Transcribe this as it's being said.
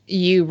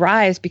you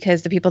rise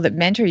because the people that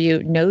mentor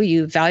you, know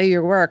you, value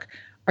your work,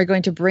 are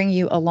going to bring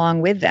you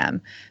along with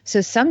them. So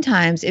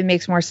sometimes it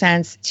makes more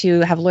sense to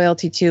have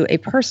loyalty to a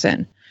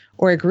person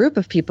or a group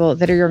of people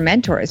that are your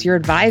mentors, your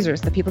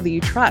advisors, the people that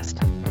you trust.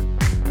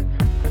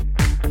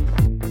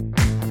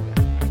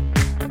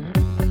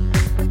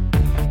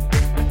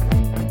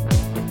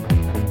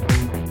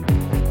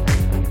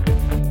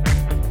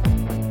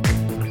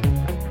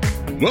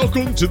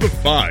 Welcome to The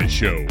Fi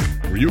Show,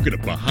 where you get a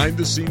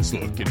behind-the-scenes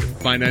look into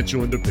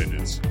financial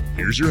independence.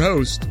 Here's your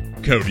host,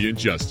 Cody and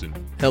Justin.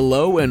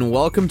 Hello and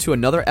welcome to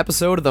another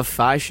episode of The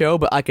Fi Show,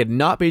 but I could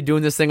not be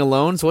doing this thing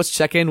alone, so let's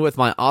check in with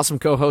my awesome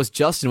co-host,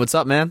 Justin. What's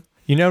up, man?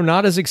 You know,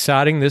 not as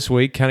exciting this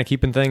week, kind of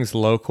keeping things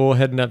local,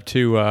 heading up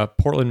to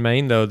Portland,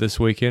 Maine, though, this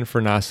weekend for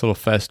a nice little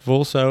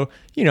festival. So,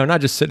 you know,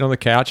 not just sitting on the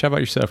couch. How about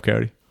yourself,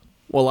 Cody?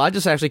 Well, I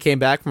just actually came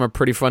back from a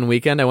pretty fun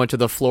weekend. I went to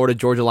the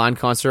Florida-Georgia Line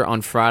concert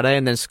on Friday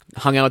and then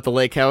hung out at the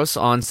lake house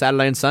on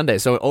Saturday and Sunday.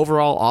 So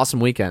overall,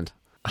 awesome weekend.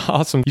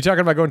 Awesome. You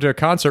talking about going to a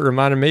concert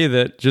reminded me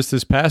that just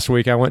this past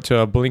week I went to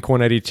a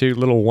Blink-182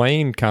 Lil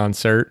Wayne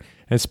concert.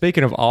 And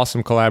speaking of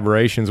awesome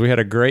collaborations, we had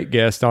a great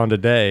guest on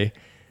today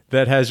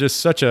that has just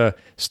such a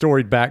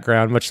storied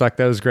background, much like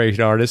those great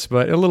artists,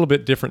 but a little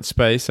bit different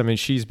space. I mean,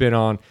 she's been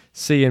on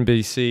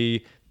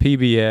CNBC,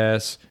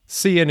 PBS,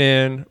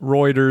 CNN,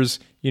 Reuters.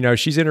 You know,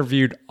 she's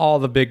interviewed all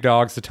the big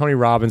dogs, the Tony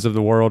Robbins of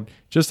the world.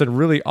 Just a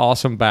really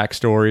awesome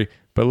backstory.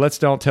 But let's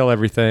don't tell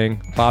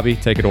everything.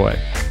 Bobbi, take it away.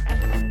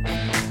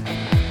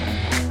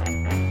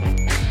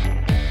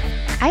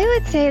 I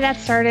would say that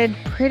started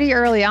pretty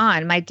early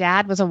on. My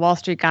dad was a Wall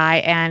Street guy,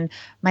 and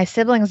my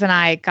siblings and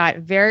I got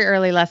very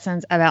early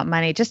lessons about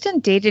money, just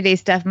in day-to-day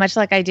stuff, much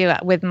like I do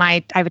with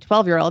I have a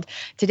 12-year-old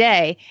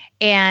today.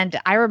 And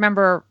I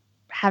remember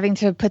having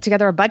to put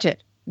together a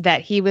budget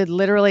that he would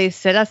literally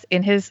sit us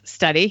in his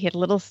study. He had a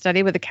little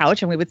study with a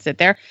couch, and we would sit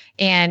there,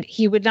 and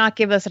he would not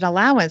give us an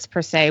allowance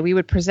per se. We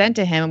would present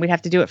to him, and we'd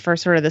have to do it for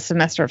sort of the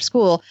semester of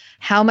school,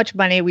 how much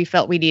money we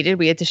felt we needed.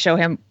 We had to show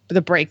him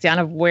the breakdown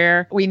of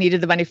where we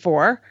needed the money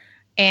for.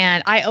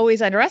 And I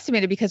always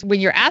underestimated, because when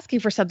you're asking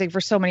for something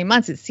for so many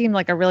months, it seemed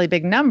like a really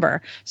big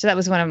number. So that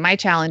was one of my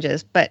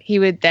challenges. But he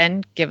would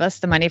then give us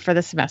the money for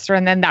the semester,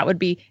 and then that would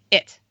be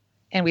it.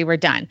 And we were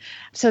done.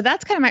 So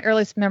that's kind of my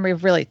earliest memory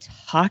of really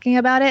talking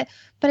about it.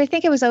 But I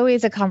think it was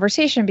always a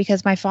conversation,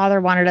 because my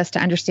father wanted us to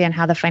understand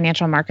how the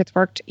financial markets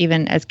worked,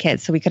 even as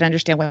kids, so we could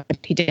understand what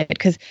he did.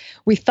 Because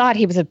we thought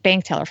he was a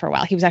bank teller for a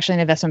while. He was actually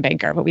an investment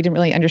banker, but we didn't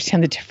really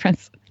understand the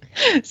difference.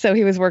 So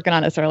he was working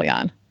on us early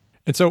on.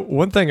 And so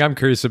one thing I'm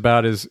curious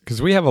about is,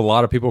 because we have a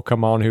lot of people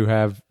come on who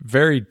have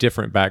very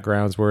different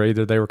backgrounds, where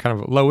either they were kind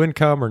of low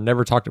income or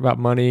never talked about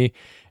money,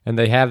 and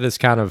they have this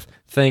kind of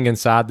thing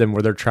inside them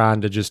where they're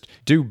trying to just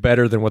do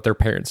better than what their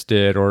parents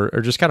did, or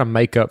just kind of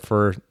make up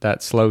for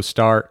that slow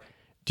start.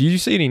 Do you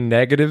see any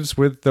negatives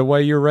with the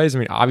way you were raised? I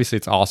mean, obviously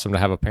it's awesome to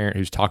have a parent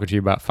who's talking to you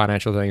about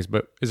financial things,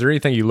 but is there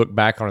anything you look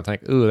back on and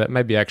think, ooh, that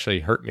maybe actually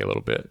hurt me a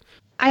little bit?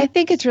 I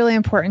think it's really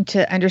important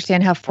to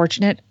understand how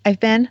fortunate I've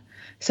been.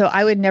 So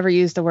I would never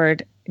use the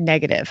word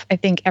negative. I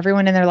think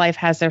everyone in their life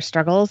has their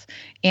struggles,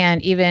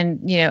 and even,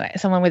 you know,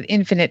 someone with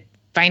infinite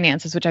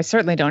finances, which I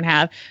certainly don't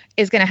have,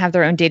 is going to have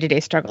their own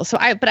day-to-day struggles.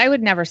 But I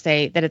would never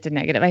say that it's a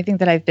negative. I think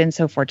that I've been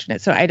so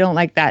fortunate. So I don't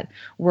like that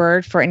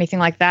word for anything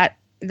like that.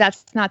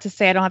 That's not to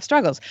say I don't have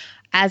struggles.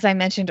 As I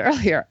mentioned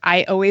earlier,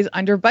 I always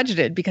under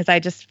budgeted because I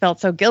just felt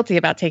so guilty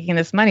about taking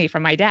this money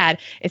from my dad.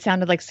 It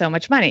sounded like so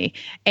much money.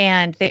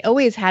 And they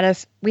always had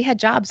us, we had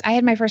jobs. I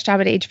had my first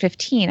job at age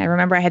 15. I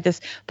remember I had this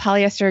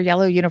polyester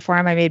yellow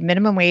uniform. I made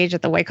minimum wage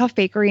at the Wyckoff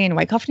Bakery in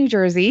Wyckoff, New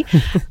Jersey.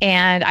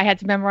 And I had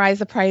to memorize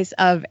the price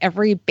of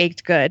every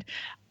baked good.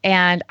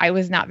 And I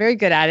was not very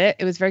good at it.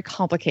 It was very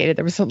complicated.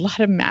 There was a lot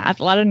of math,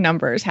 a lot of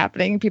numbers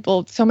happening.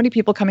 So many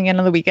people coming in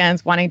on the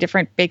weekends wanting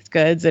different baked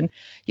goods. And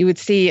you would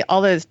see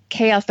all this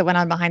chaos that went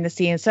on behind the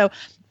scenes. So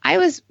I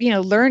was,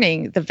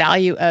 learning the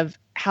value of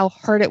how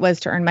hard it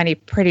was to earn money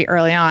pretty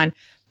early on.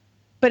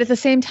 But at the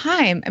same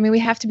time, I mean, we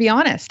have to be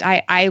honest.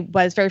 I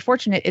was very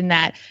fortunate in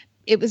that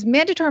it was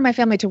mandatory in my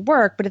family to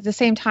work, but at the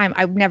same time,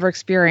 I've never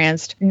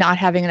experienced not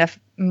having enough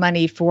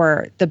money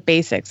for the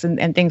basics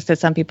and things that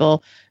some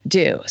people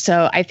do.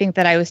 So I think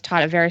that I was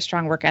taught a very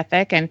strong work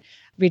ethic. And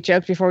we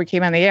joked before we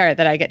came on the air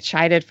that I get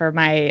chided for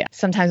my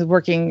sometimes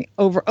working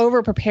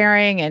over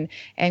preparing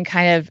and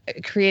kind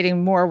of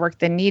creating more work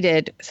than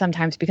needed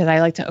sometimes, because I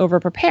like to over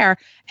prepare.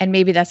 And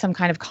maybe that's some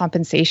kind of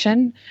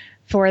compensation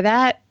for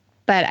that.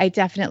 But I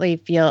definitely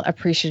feel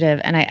appreciative.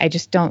 And I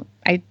just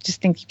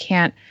think you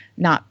can't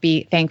not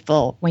be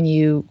thankful when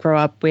you grow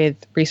up with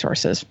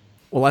resources.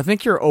 Well, I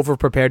think your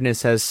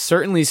over-preparedness has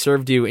certainly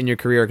served you in your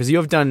career, because you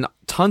have done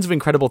tons of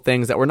incredible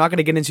things that we're not going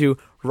to get into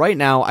right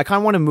now. I kind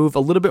of want to move a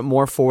little bit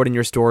more forward in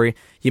your story.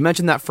 You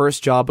mentioned that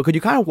first job, but could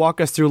you kind of walk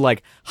us through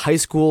like high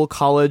school,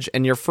 college,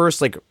 and your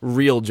first like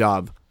real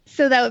job?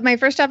 So that was my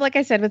first job, like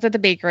I said, was at the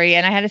bakery,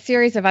 and I had a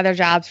series of other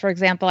jobs. For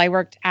example, I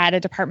worked at a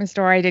department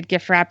store. I did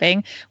gift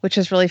wrapping, which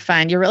was really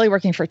fun. You're really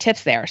working for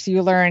tips there. So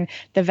you learn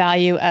the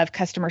value of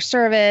customer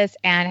service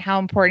and how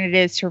important it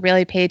is to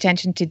really pay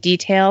attention to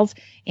details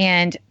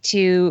and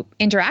to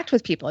interact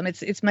with people. And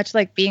it's much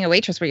like being a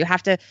waitress where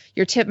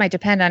your tip might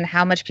depend on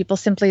how much people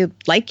simply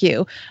like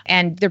you.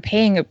 And they're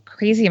paying a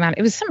crazy amount.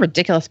 It was some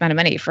ridiculous amount of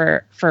money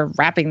for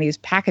wrapping these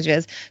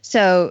packages.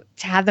 So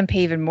to have them pay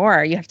even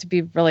more, you have to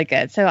be really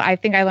good. So I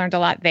think I learned a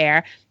lot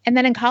there. And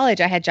then in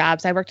college, I had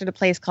jobs. I worked at a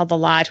place called The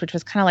Lodge, which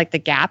was kind of like the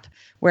Gap,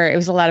 where it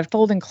was a lot of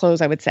folding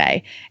clothes, I would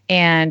say.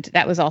 And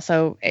that was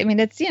also, I mean,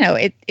 it's,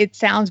 it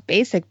sounds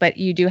basic, but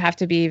you do have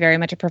to be very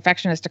much a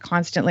perfectionist to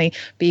constantly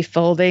be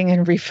folding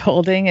and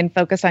refolding and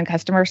focus on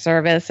customer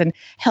service and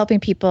helping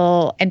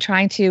people and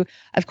trying to,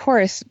 of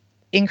course,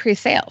 increase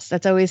sales.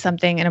 That's always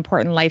an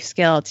important life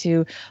skill,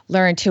 to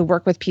learn to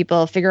work with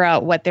people, figure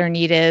out what their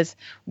need is,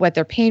 what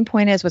their pain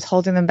point is, what's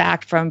holding them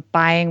back from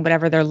buying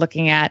whatever they're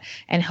looking at,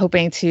 and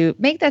hoping to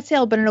make that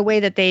sale, but in a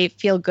way that they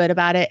feel good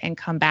about it and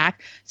come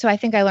back. So I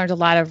think I learned a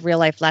lot of real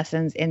life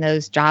lessons in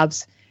those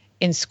jobs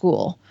in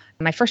school.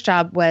 My first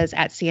job was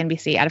at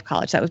CNBC out of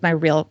college. That was my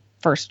real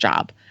first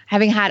job.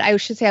 I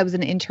should say I was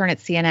an intern at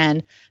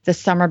CNN the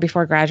summer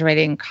before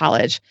graduating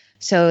college.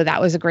 So that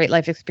was a great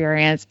life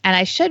experience. And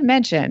I should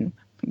mention,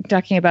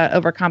 talking about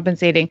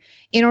overcompensating,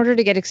 in order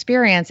to get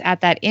experience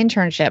at that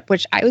internship,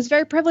 which I was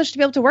very privileged to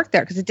be able to work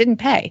there because it didn't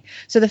pay.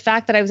 So the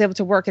fact that I was able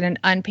to work in an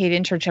unpaid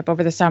internship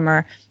over the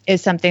summer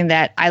is something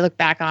that I look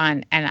back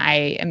on, and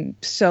I am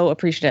so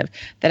appreciative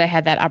that I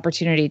had that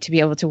opportunity to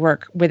be able to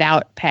work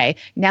without pay.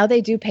 Now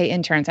they do pay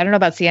interns. I don't know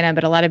about CNN,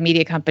 but a lot of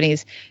media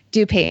companies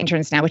do pay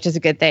interns now, which is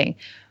a good thing.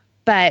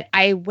 But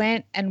I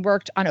went and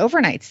worked on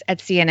overnights at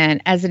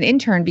CNN as an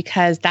intern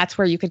because that's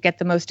where you could get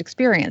the most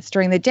experience.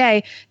 During the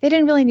day, they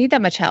didn't really need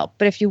that much help.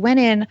 But if you went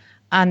in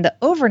on the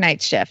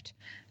overnight shift,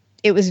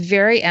 it was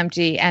very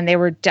empty and they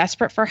were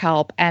desperate for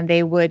help and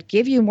they would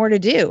give you more to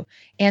do.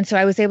 And so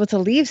I was able to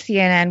leave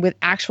CNN with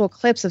actual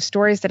clips of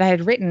stories that I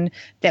had written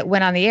that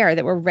went on the air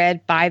that were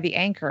read by the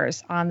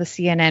anchors on the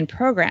CNN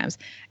programs.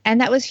 And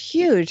that was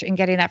huge in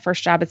getting that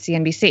first job at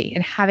CNBC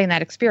and having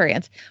that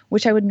experience,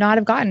 which I would not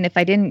have gotten if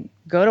I didn't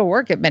go to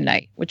work at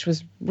midnight, which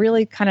was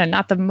really kind of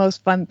not the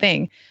most fun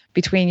thing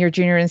between your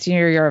junior and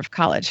senior year of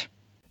college.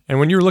 And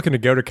when you were looking to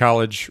go to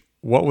college,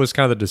 what was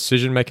kind of the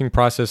decision-making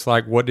process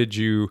like? What did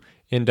you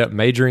end up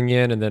majoring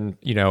in? And then,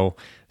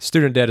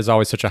 student debt is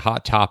always such a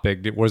hot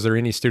topic. Was there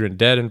any student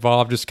debt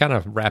involved? Just kind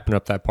of wrapping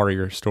up that part of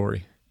your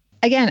story.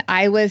 Again,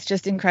 I was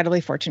just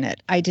incredibly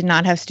fortunate. I did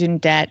not have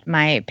student debt.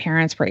 My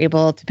parents were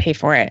able to pay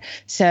for it.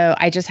 So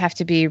I just have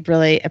to be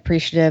really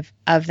appreciative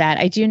of that.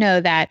 I do know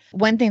that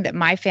one thing that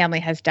my family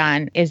has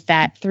done is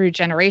that through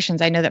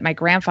generations, I know that my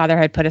grandfather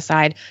had put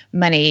aside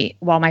money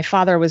while my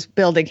father was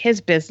building his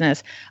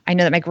business. I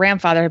know that my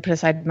grandfather had put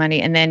aside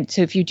money. And then,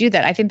 so if you do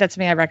that, I think that's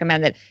something I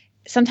recommend, that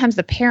sometimes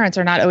the parents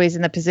are not always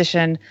in the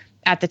position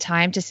at the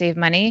time to save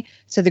money.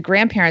 So the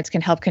grandparents can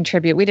help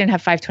contribute. We didn't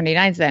have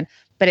 529s then,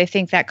 but I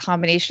think that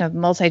combination of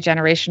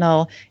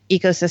multi-generational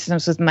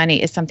ecosystems with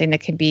money is something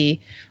that can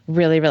be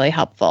really, really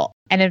helpful.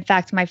 And in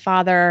fact, my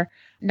father,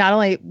 not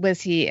only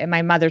was he, and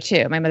my mother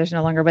too, my mother's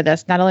no longer with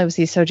us, not only was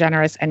he so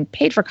generous and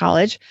paid for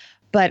college,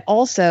 but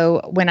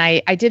also when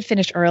I did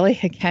finish early,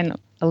 again,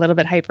 a little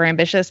bit hyper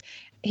ambitious,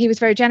 he was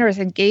very generous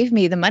and gave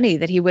me the money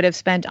that he would have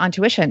spent on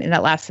tuition in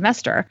that last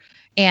semester.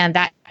 And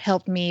that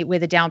helped me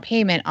with a down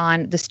payment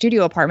on the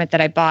studio apartment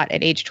that I bought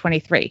at age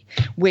 23,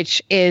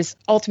 which is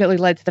ultimately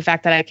led to the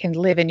fact that I can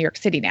live in New York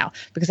City now,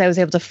 because I was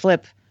able to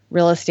flip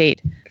real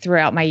estate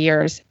throughout my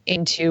years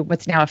into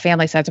what's now a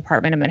family-sized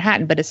apartment in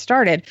Manhattan. But it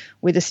started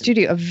with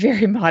a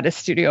very modest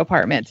studio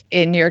apartment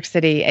in New York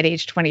City at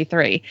age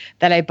 23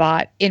 that I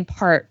bought in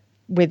part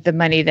with the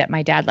money that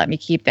my dad let me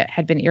keep that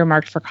had been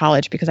earmarked for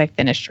college because I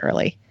finished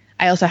early.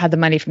 I also had the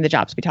money from the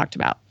jobs we talked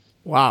about.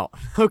 Wow.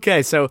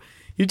 Okay, so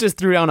you just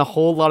threw down a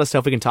whole lot of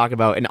stuff we can talk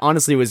about. And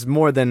honestly, it was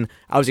more than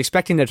I was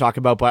expecting to talk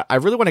about. But I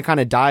really want to kind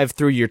of dive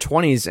through your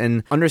 20s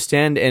and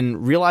understand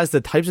and realize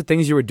the types of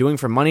things you were doing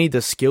for money,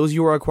 the skills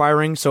you were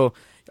acquiring. So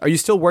are you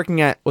still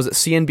working at, was it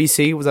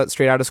CNBC? Was that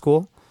straight out of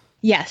school?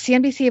 Yeah,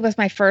 CNBC was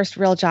my first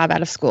real job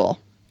out of school.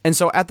 And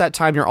so at that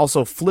time, you're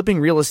also flipping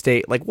real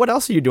estate. Like, what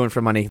else are you doing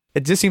for money?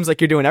 It just seems like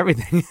you're doing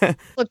everything.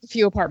 Flipped a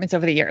few apartments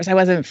over the years. I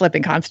wasn't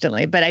flipping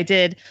constantly, but I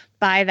did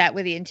buy that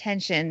with the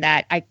intention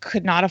that I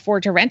could not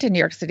afford to rent in New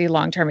York City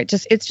long term.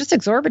 It's just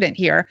exorbitant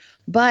here.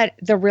 But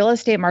the real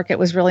estate market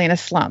was really in a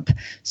slump.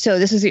 So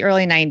this was the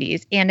early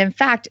 90s. And in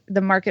fact,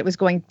 the market was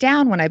going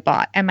down when I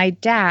bought. And my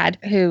dad,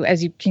 who,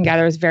 as you can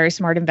gather, is a very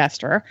smart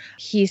investor,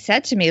 he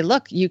said to me,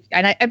 look,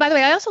 and by the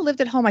way, I also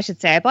lived at home, I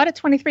should say. I bought at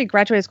 23,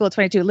 graduated school at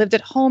 22, lived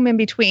at home in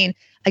between,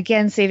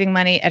 again, saving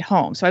money at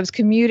home. So I was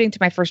commuting to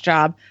my first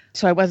job.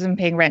 So I wasn't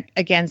paying rent,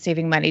 again,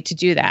 saving money to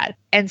do that.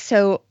 And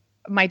so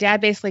my dad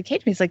basically came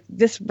to me. He's like,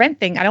 this rent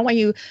thing, I don't want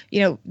you,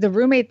 the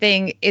roommate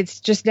thing, it's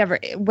just never,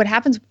 what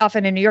happens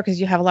often in New York is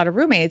you have a lot of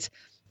roommates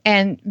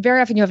and very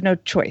often you have no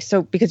choice.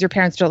 So because your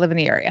parents don't live in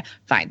the area,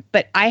 fine.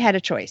 But I had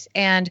a choice.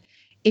 And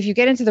if you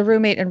get into the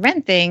roommate and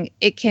rent thing,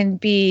 it can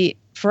be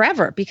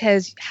forever,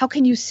 because how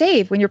can you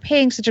save when you're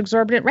paying such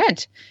exorbitant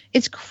rent?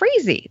 It's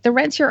crazy. The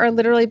rents here are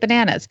literally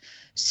bananas.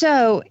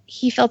 So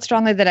he felt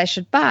strongly that I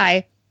should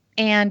buy.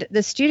 And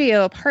the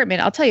studio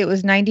apartment, I'll tell you, it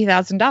was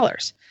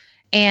 $90,000.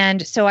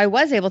 And so I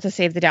was able to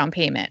save the down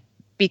payment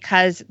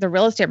because the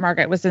real estate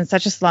market was in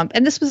such a slump.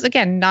 And this was,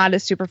 again, not a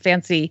super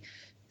fancy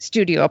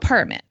studio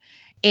apartment.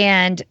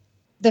 And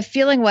the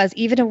feeling was,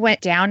 even if it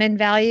went down in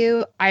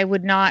value, I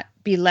would not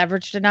be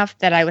leveraged enough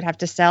that I would have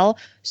to sell.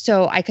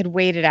 So I could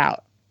wait it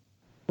out,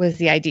 was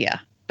the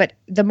idea. But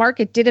the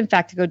market did, in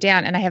fact, go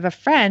down. And I have a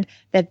friend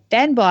that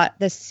then bought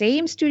the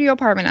same studio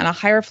apartment on a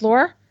higher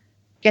floor.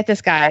 Get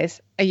this,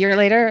 guys. A year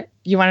later,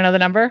 you want to know the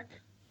number?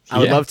 I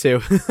would love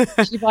to.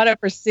 She bought it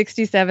for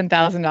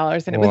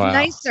 $67,000, and it was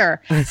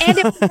nicer. And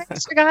it was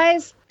nicer,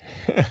 guys.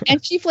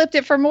 And she flipped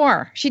it for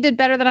more. She did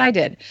better than I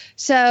did.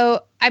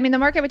 So, I mean, the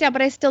market went down,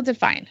 but I still did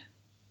fine.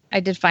 I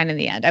did fine in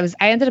the end.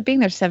 I ended up being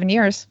there 7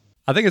 years.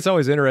 I think it's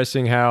always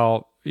interesting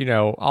how,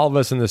 all of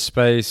us in this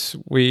space,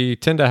 we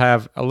tend to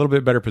have a little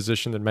bit better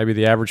position than maybe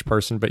the average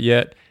person, but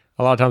yet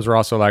a lot of times we're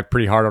also like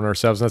pretty hard on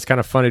ourselves. And that's kind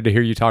of funny to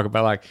hear you talk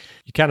about, like,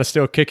 you kind of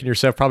still kicking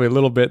yourself probably a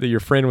little bit that your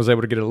friend was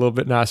able to get a little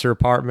bit nicer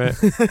apartment.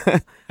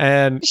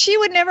 And she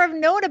would never have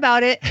known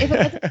about it if it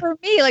wasn't for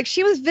me. Like,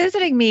 she was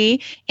visiting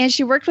me and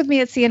she worked with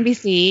me at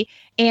CNBC,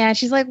 and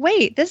she's like,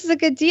 wait, this is a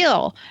good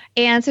deal.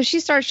 And so she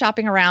started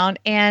shopping around,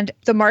 and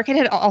the market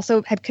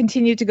had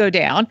continued to go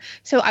down.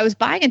 So I was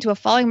buying into a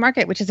falling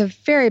market, which is a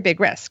very big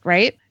risk,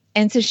 right?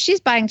 And so she's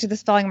buying to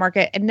this falling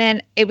market. And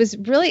then it was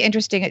really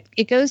interesting.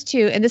 It goes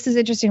to, and this is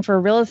interesting for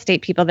real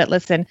estate people that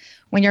listen,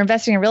 when you're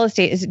investing in real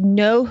estate, is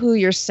know who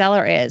your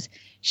seller is.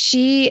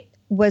 She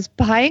was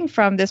buying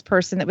from this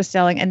person that was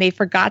selling, and they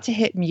forgot to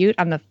hit mute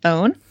on the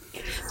phone.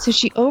 So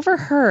she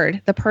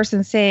overheard the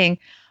person saying,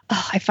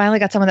 oh, I finally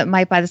got someone that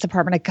might buy this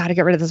apartment. I got to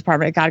get rid of this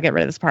apartment. I got to get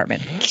rid of this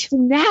apartment. So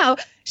now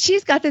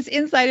she's got this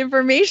inside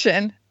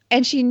information,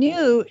 and she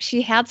knew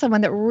she had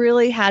someone that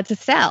really had to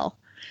sell.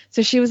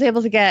 So she was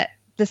able to get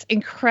this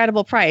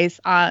incredible price.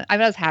 I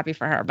was happy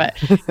for her, but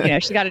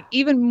she got it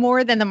even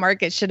more than the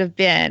market should have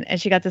been. And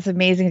she got this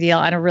amazing deal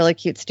on a really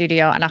cute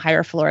studio on a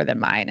higher floor than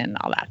mine and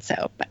all that.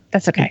 So, but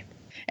that's okay.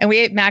 And we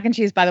ate mac and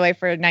cheese, by the way,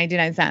 for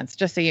 99 cents,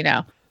 just so you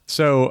know.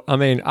 So, I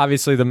mean,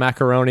 obviously the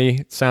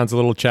macaroni sounds a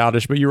little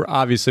childish, but you're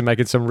obviously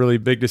making some really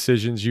big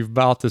decisions. You've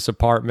bought this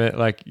apartment,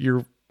 like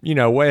you're,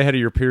 way ahead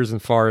of your peers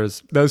as far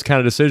as those kind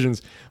of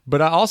decisions.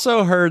 But I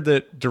also heard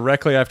that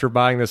directly after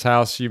buying this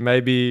house, you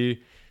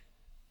maybe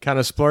kind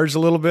of splurged a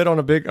little bit on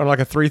like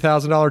a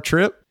 $3,000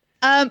 trip?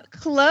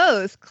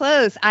 Close.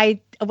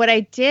 What I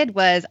did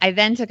was I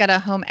then took out a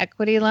home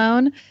equity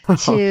loan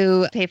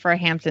to pay for a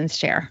Hamptons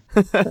share.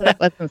 So that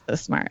wasn't so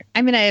smart.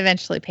 I mean, I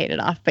eventually paid it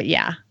off, but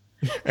yeah.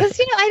 Because,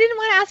 I didn't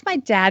want to ask my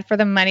dad for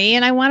the money,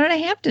 and I wanted a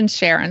Hamptons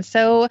share. And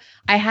so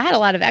I had a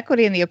lot of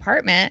equity in the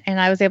apartment, and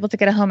I was able to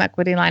get a home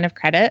equity line of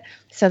credit.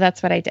 So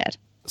that's what I did.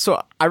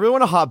 So I really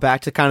want to hop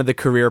back to kind of the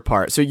career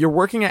part. So you're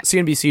working at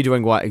CNBC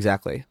doing what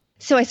exactly?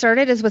 So I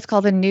started as what's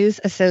called a news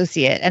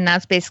associate, and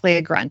that's basically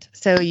a grunt.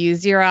 So you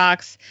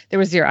Xerox, there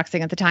was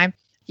Xeroxing at the time.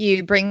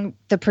 You bring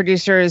the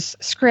producers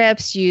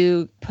scripts,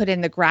 you put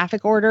in the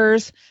graphic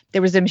orders.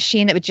 There was a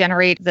machine that would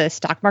generate the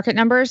stock market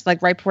numbers,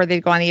 like right before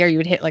they'd go on the air, you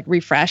would hit like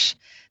refresh,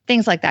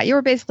 things like that. You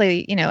were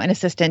basically, an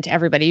assistant to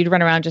everybody. You'd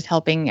run around just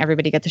helping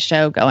everybody get the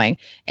show going.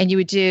 And you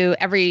would do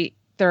every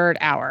third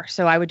hour.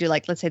 So I would do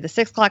like, let's say the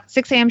 6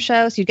 a.m.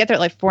 show. So you'd get there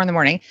at like 4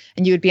 a.m,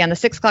 and you would be on the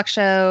 6 o'clock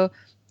show,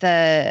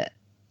 the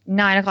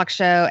 9 o'clock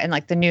show, and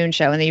like the noon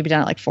show, and then you'd be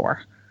done at like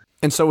 4.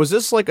 And so was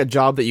this like a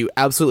job that you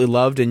absolutely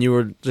loved and you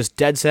were just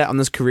dead set on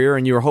this career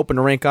and you were hoping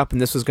to rank up and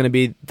this was going to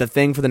be the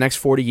thing for the next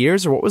 40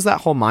 years? Or what was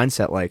that whole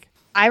mindset like?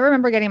 I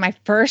remember getting my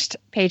first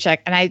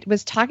paycheck, and I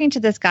was talking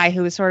to this guy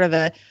who was sort of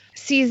a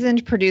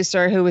seasoned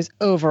producer who was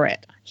over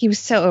it. He was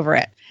so over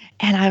it.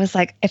 And I was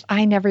like, if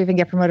I never even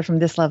get promoted from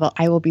this level,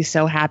 I will be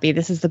so happy.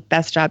 This is the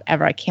best job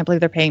ever. I can't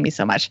believe they're paying me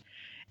so much.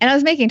 And I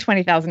was making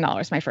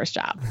 $20,000 my first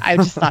job. I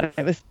just thought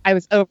I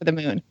was over the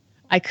moon.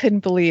 I couldn't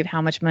believe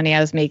how much money I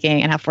was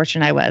making and how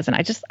fortunate I was. And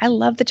I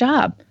love the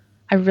job.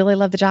 I really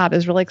love the job. It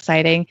was really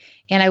exciting.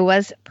 And I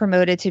was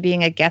promoted to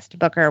being a guest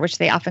booker, which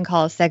they often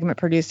call a segment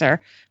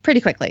producer, pretty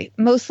quickly,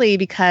 mostly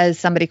because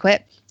somebody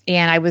quit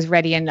and I was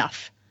ready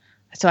enough.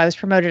 So I was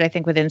promoted, I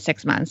think, within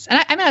 6 months.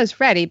 And I was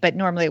ready, but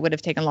normally it would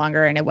have taken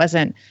longer. And it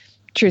wasn't,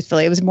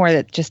 truthfully, it was more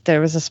that just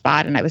there was a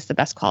spot and I was the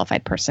best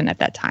qualified person at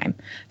that time.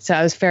 So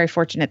I was very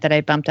fortunate that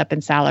I bumped up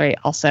in salary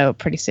also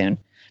pretty soon.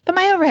 But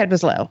my overhead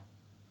was low.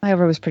 My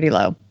overhead was pretty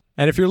low.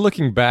 And if you're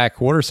looking back,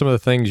 what are some of the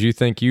things you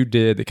think you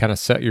did that kind of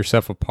set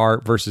yourself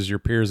apart versus your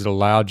peers that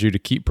allowed you to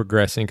keep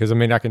progressing? Because, I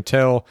mean, I can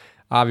tell,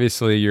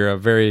 obviously, you're a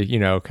very,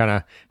 kind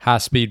of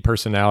high-speed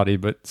personality.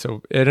 But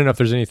so I don't know if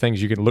there's any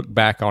things you can look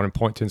back on and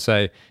point to and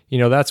say,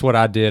 that's what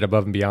I did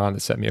above and beyond that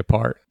set me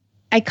apart.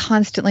 I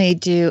constantly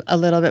do a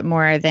little bit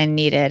more than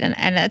needed.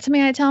 And that's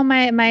something I tell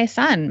my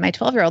son, my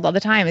 12-year-old all the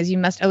time, is you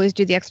must always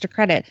do the extra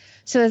credit.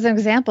 So as an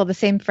example, the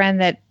same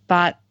friend that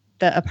bought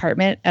the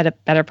apartment at a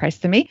better price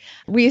than me.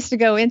 We used to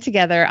go in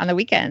together on the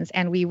weekends,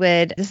 and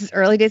this is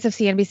early days of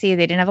CNBC. They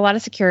didn't have a lot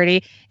of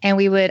security. And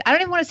I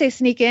don't even want to say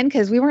sneak in,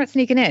 because we weren't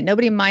sneaking in.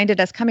 Nobody minded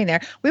us coming there.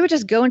 We would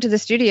just go into the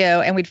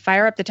studio and we'd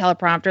fire up the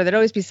teleprompter. There'd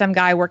always be some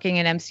guy working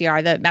in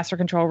MCR, the master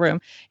control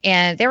room.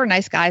 And they were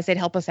nice guys. They'd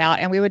help us out.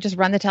 And we would just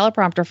run the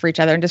teleprompter for each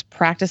other and just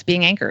practice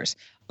being anchors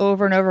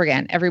over and over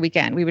again. Every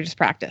weekend, we would just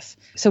practice.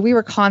 So we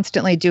were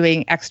constantly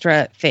doing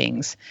extra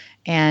things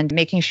and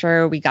making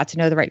sure we got to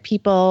know the right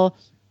people,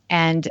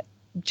 and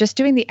just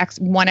doing the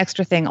one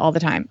extra thing all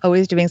the time,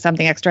 always doing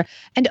something extra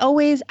and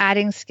always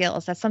adding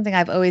skills. That's something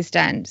I've always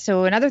done.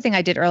 So another thing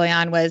I did early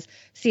on was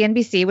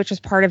CNBC, which was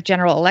part of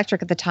General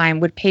Electric at the time,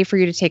 would pay for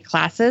you to take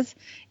classes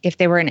if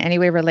they were in any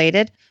way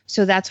related.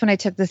 So that's when I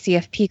took the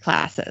CFP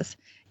classes.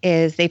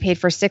 They paid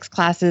for 6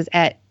 classes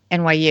at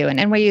NYU, and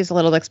NYU is a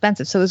little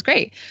expensive, so it was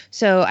great.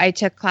 So I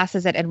took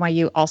classes at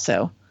NYU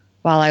also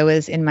while I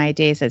was in my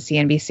days at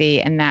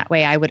CNBC, and that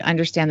way I would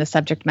understand the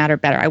subject matter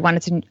better. I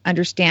wanted to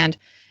understand,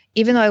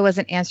 even though I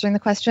wasn't answering the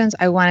questions,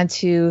 I wanted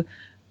to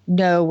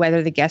know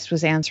whether the guest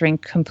was answering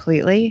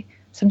completely.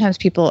 Sometimes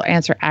people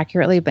answer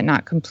accurately, but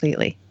not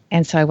completely.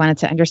 And so I wanted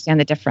to understand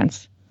the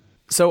difference.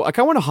 So I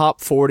kind of want to hop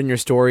forward in your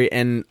story.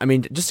 And I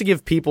mean, just to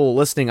give people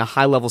listening a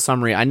high level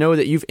summary, I know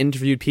that you've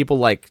interviewed people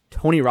like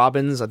Tony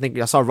Robbins. I think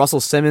I saw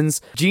Russell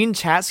Simmons, Gene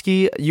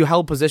Chatsky. You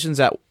held positions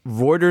at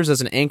Reuters as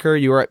an anchor.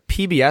 You were at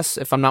PBS,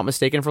 if I'm not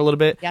mistaken, for a little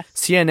bit. Yes.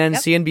 CNN,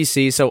 yep.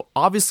 CNBC. So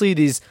obviously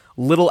these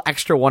little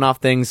extra one-off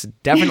things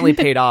definitely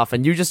paid off,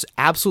 and you just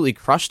absolutely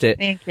crushed it.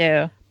 Thank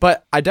you.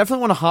 But I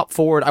definitely want to hop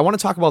forward. I want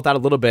to talk about that a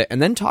little bit,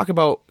 and then talk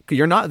about,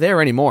 you're not there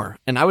anymore.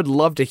 And I would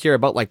love to hear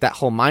about like that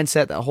whole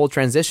mindset, that whole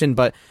transition.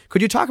 But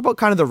could you talk about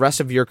kind of the rest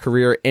of your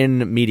career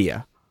in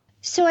media?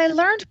 So I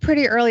learned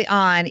pretty early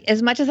on,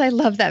 as much as I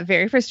loved that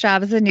very first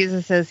job as a news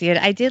associate,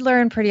 I did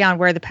learn pretty on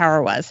where the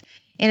power was.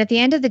 And at the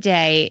end of the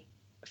day,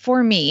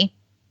 for me,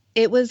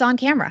 it was on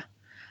camera.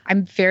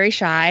 I'm very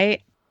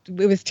shy.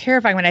 It was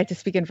terrifying when I had to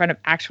speak in front of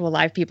actual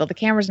live people. The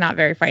camera's not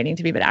very frightening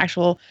to me, but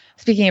actual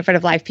speaking in front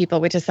of live people,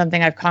 which is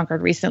something I've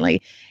conquered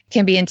recently,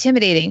 can be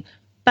intimidating.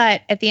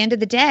 But at the end of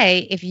the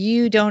day, if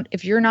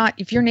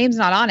your name's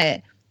not on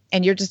it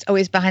and you're just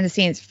always behind the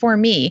scenes, for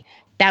me,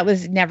 that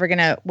was never going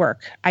to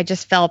work. I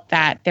just felt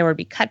that there would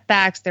be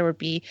cutbacks, there would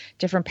be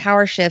different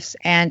power shifts.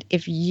 And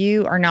if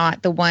you are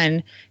not the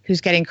one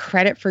who's getting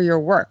credit for your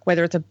work,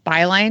 whether it's a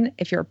byline,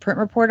 if you're a print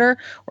reporter,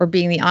 or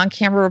being the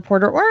on-camera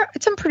reporter, or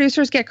some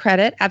producers get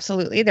credit.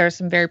 Absolutely. There are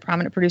some very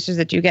prominent producers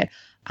that do get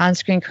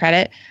on-screen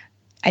credit.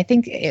 I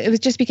think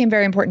just became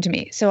very important to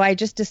me. So I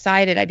just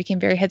decided, I became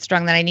very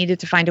headstrong that I needed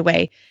to find a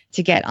way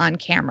to get on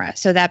camera.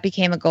 So that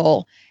became a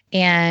goal.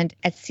 And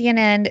at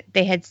CNN,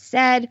 they had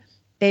said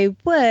they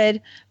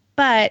would,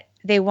 but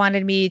they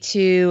wanted me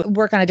to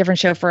work on a different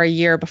show for a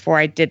year before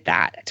I did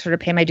that, sort of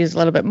pay my dues a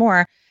little bit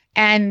more.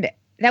 And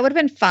that would have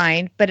been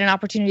fine, but an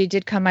opportunity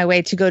did come my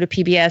way to go to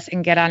PBS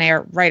and get on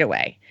air right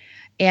away.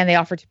 And they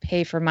offered to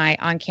pay for my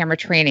on-camera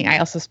training. I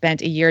also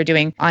spent a year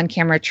doing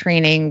on-camera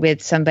training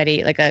with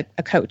somebody, like a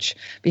coach,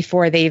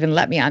 before they even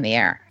let me on the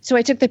air. So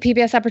I took the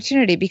PBS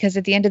opportunity because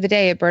at the end of the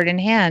day, a bird in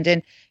hand.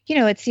 And,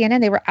 at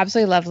CNN, they were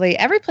absolutely lovely.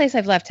 Every place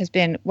I've left has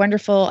been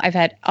wonderful. I've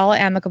had all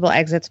amicable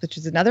exits, which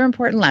is another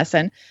important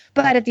lesson.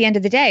 But at the end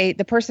of the day,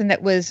 the person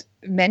that was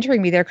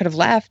mentoring me there could have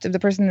left. The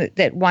person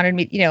that wanted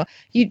me,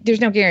 there's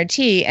no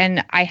guarantee.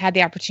 And I had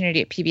the opportunity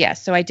at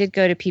PBS. So I did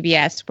go to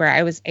PBS, where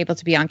I was able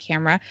to be on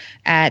camera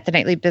at the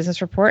nightly business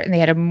report. And they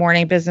had a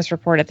morning business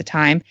report at the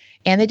time.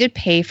 And they did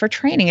pay for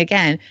training.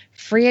 Again,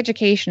 free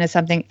education is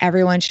something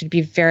everyone should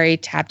be very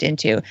tapped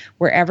into.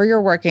 Wherever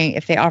you're working,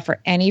 if they offer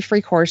any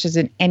free courses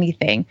in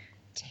anything,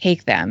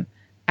 take them.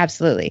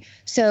 Absolutely.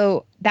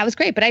 So that was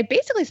great. But I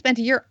basically spent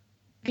a year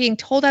being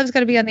told I was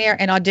going to be on the air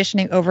and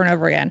auditioning over and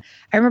over again.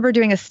 I remember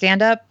doing a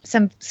stand-up.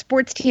 Some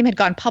sports team had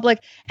gone public,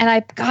 and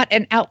I got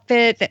an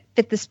outfit that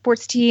fit the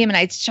sports team, and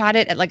I shot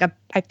it at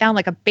I found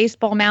a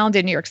baseball mound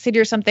in New York City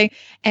or something,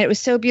 and it was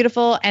so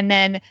beautiful. And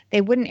then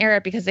they wouldn't air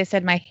it because they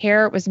said my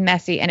hair was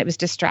messy and it was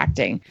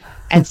distracting.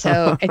 And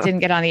so it didn't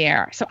get on the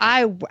air. So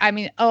I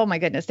mean, oh my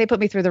goodness, they put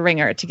me through the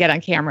ringer to get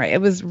on camera.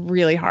 It was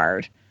really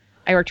hard.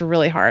 I worked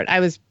really hard. I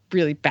was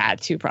really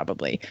bad too,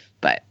 probably,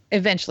 but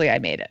eventually I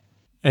made it.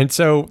 And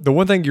so the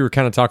one thing you were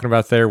kind of talking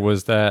about there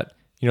was that,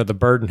 the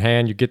bird in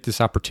hand, you get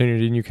this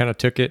opportunity and you kind of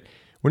took it.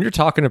 When you're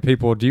talking to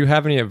people, do you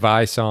have any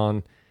advice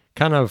on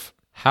kind of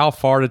how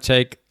far to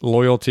take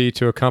loyalty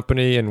to a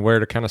company and where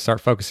to kind of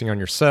start focusing on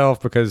yourself?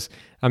 Because,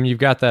 you've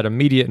got that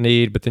immediate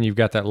need, but then you've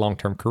got that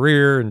long-term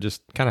career, and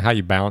just kind of how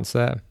you balance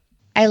that.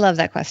 I love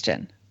that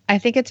question. I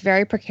think it's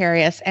very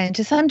precarious. And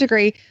to some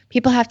degree,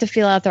 people have to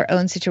feel out their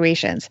own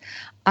situations.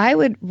 I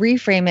would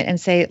reframe it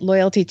and say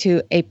loyalty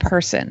to a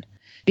person.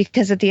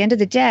 Because at the end of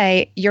the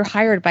day, you're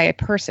hired by a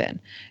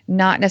person,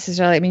 not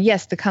necessarily,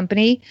 yes, the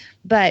company,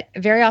 but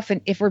very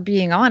often, if we're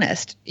being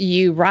honest,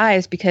 you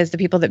rise because the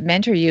people that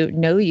mentor you,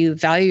 know you,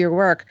 value your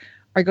work,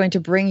 are going to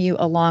bring you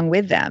along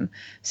with them.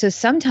 So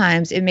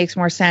sometimes it makes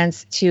more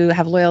sense to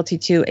have loyalty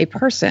to a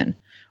person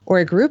or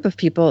a group of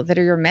people that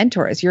are your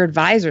mentors, your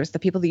advisors, the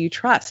people that you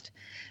trust.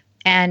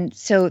 And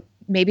so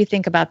maybe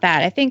think about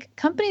that. I think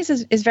companies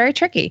is very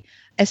tricky,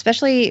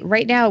 especially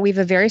right now. We have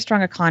a very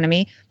strong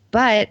economy,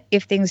 but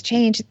if things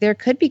change, there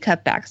could be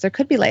cutbacks, there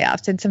could be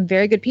layoffs, and some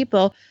very good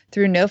people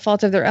through no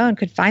fault of their own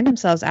could find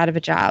themselves out of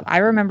a job. I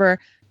remember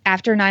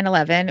after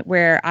 9/11,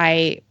 where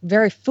I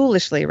very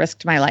foolishly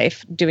risked my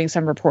life doing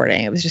some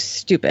reporting. It was just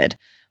stupid.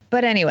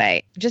 But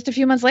anyway, just a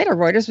few months later,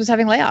 Reuters was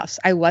having layoffs.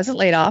 I wasn't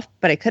laid off,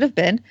 but I could have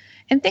been.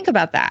 And think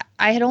about that.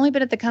 I had only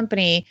been at the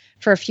company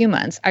for a few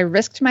months. I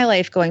risked my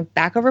life going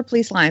back over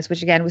police lines,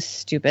 which again was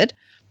stupid.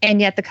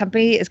 And yet the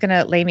company is going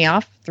to lay me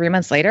off 3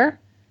 months later.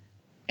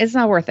 It's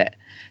not worth it.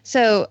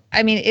 So,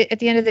 I mean, at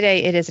the end of the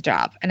day, it is a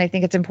job. And I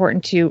think it's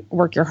important to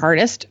work your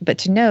hardest, but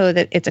to know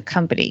that it's a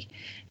company.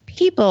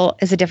 People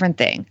is a different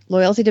thing.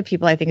 Loyalty to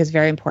people, I think, is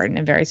very important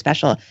and very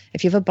special.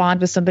 If you have a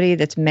bond with somebody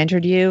that's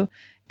mentored you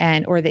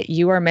or that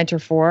you are a mentor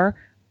for,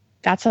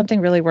 that's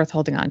something really worth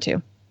holding on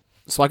to.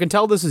 So I can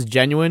tell this is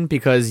genuine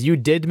because you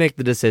did make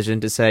the decision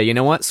to say, you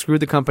know what, screw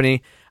the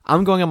company.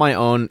 I'm going on my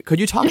own. Could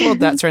you talk about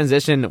that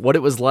transition, what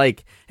it was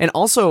like? And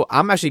also,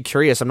 I'm actually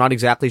curious. I'm not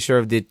exactly sure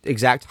of the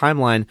exact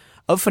timeline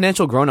of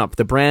Financial Grownup,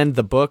 the brand,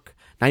 the book.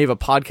 Now you have a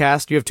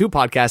podcast. You have 2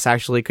 podcasts,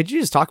 actually. Could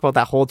you just talk about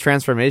that whole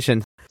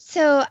transformation?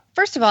 So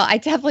first of all, I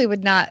definitely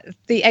would not.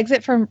 The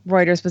exit from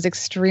Reuters was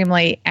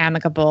extremely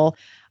amicable.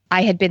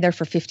 I had been there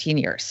for 15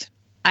 years.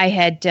 I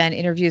had done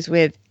interviews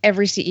with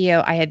every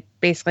CEO I had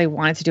basically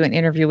wanted to do an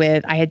interview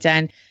with. I had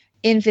done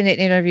infinite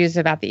interviews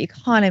about the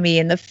economy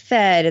and the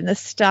Fed and the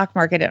stock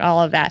market and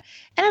all of that.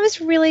 And I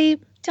was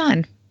really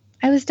done.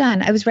 I was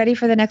done. I was ready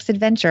for the next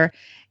adventure.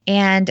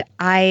 And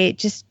I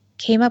just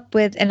came up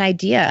with an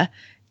idea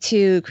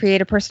to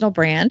create a personal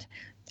brand.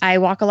 I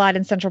walk a lot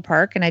in Central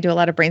Park and I do a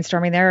lot of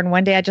brainstorming there. And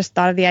one day I just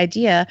thought of the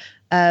idea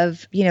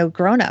of,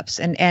 grown-ups.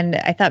 And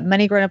I thought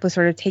Money Grownup was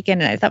sort of taken,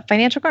 and I thought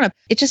Financial Grownup.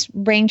 It just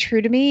rang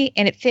true to me,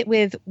 and it fit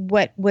with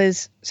what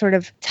was sort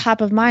of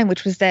top of mind,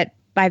 which was that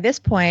by this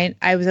point,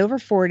 I was over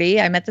 40.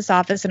 I'm at this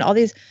office, and all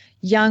these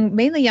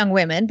mainly young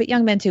women, but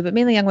young men too, but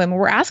mainly young women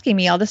were asking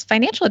me all this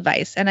financial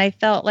advice. And I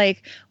felt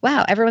like,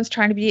 wow, everyone's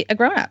trying to be a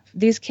grown-up.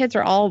 These kids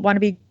want to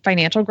be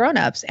financial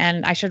grown-ups,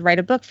 and I should write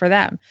a book for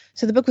them.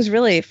 So the book was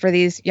really for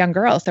these young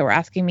girls that were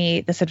asking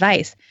me this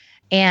advice.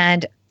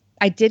 And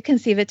I did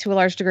conceive it to a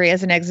large degree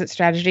as an exit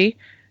strategy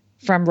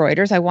from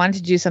Reuters. I wanted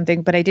to do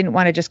something, but I didn't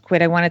want to just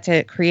quit. I wanted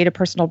to create a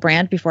personal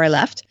brand before I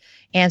left.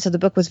 And so the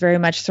book was very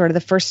much sort of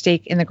the first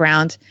stake in the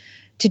ground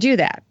to do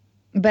that.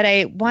 But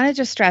I wanted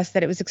to stress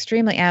that it was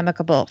extremely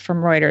amicable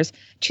from Reuters,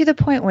 to the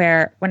point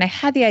where when I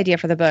had the idea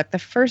for the book, the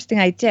first thing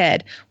I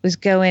did was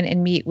go in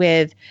and meet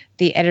with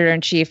the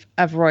editor-in-chief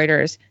of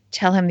Reuters,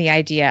 tell him the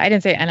idea. I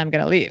didn't say, and I'm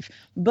going to leave,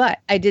 but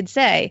I did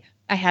say,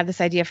 I have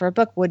this idea for a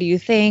book. What do you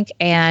think?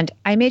 And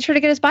I made sure to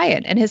get his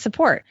buy-in and his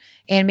support,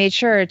 and made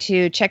sure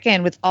to check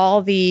in with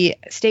all the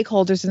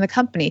stakeholders in the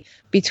company,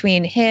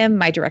 between him,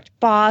 my direct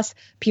boss,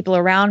 people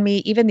around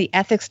me, even the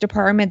ethics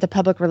department, the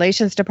public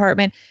relations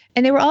department.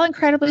 And they were all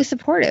incredibly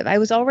supportive. I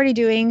was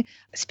already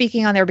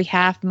speaking on their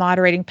behalf,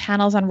 moderating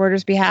panels on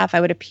Reuters' behalf.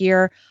 I would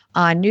appear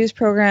on news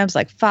programs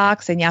like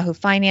Fox and Yahoo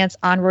Finance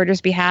on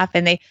Reuters' behalf.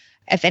 And they,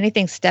 if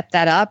anything, stepped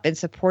that up and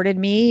supported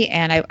me.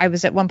 And I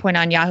was at one point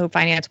on Yahoo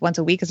Finance once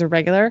a week as a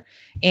regular,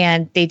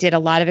 and they did a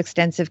lot of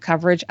extensive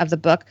coverage of the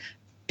book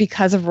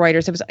because of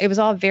Reuters. It was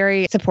all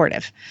very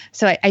supportive.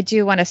 So I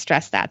do want to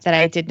stress that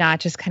I did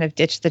not just kind of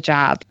ditch the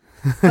job.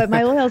 But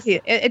my loyalty,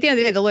 at the end of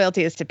the day, the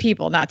loyalty is to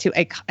people, not to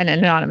an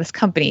anonymous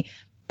company.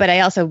 But I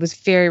also was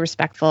very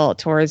respectful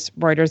towards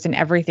Reuters and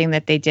everything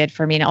that they did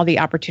for me and all the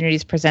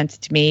opportunities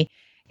presented to me.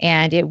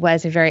 And it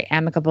was a very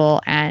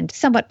amicable and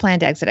somewhat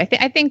planned exit.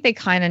 I think they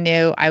kind of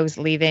knew I was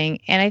leaving.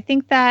 And I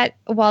think that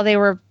while they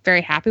were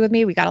very happy with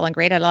me, we got along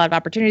great, had a lot of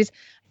opportunities,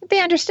 they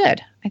understood.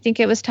 I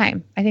think it was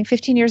time. I think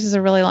 15 years is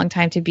a really long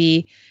time to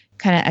be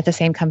kind of at the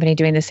same company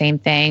doing the same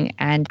thing.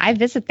 And I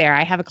visit there.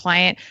 I have a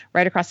client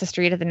right across the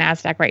street at the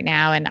NASDAQ right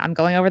now, and I'm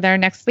going over there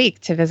next week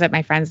to visit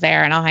my friends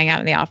there, and I'll hang out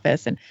in the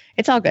office, and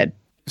it's all good.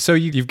 So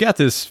you've got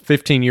this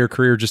 15-year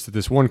career just at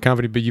this one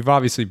company, but you've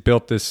obviously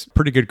built this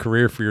pretty good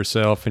career for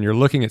yourself, and you're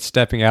looking at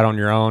stepping out on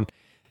your own.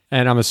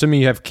 And I'm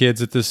assuming you have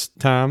kids at this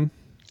time?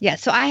 Yeah,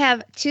 so I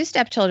have 2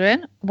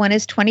 stepchildren. One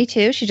is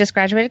 22. She just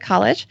graduated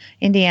college,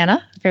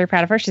 Indiana. Very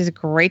proud of her. She does a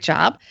great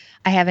job.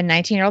 I have a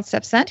 19-year-old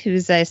stepson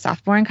who's a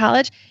sophomore in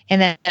college.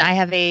 And then I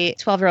have a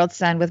 12-year-old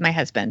son with my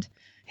husband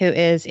who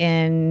is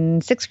in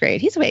 6th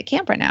grade. He's away at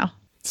camp right now.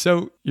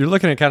 So you're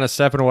looking at kind of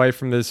stepping away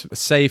from this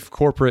safe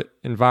corporate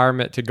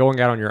environment to going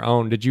out on your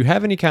own. Did you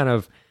have any kind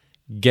of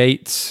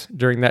gates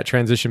during that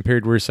transition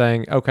period where you're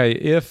saying, okay,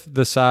 if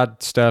the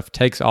side stuff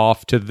takes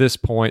off to this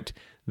point,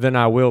 then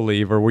I will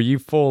leave? Or were you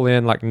full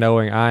in, like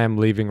knowing I am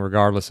leaving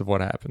regardless of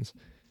what happens?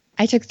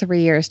 I took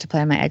 3 years to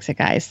plan my exit,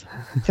 guys.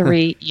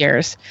 3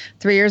 years.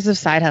 3 years of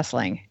side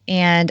hustling.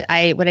 And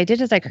what I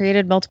did is I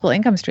created multiple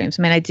income streams.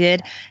 I mean, I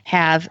did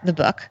have the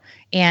book,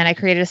 and I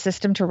created a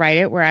system to write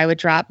it where I would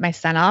drop my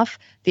son off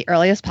the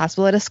earliest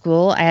possible at a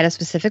school. I had a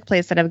specific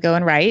place that I would go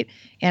and write,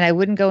 and I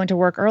wouldn't go into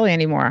work early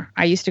anymore.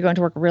 I used to go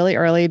into work really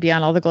early, be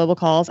on all the global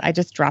calls. I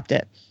just dropped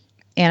it.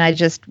 And I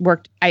just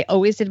worked, I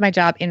always did my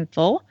job in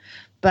full,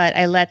 but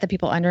I let the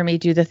people under me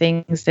do the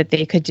things that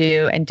they could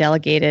do and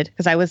delegated,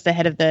 because I was the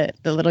head of the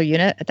little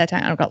unit at that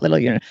time. I don't call it little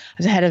unit. I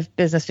was the head of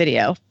business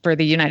video for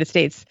the United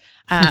States.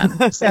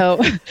 So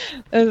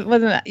it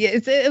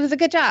was a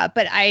good job,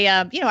 but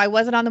I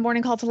wasn't on the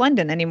morning call to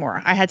London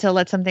anymore. I had to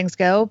let some things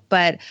go,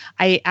 but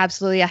I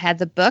had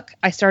the book.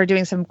 I started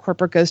doing some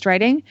corporate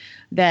ghostwriting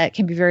that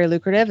can be very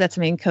lucrative. That's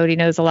something Cody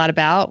knows a lot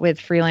about with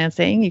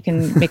freelancing. You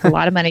can make a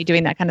lot of money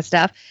doing that kind of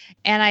stuff.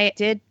 And I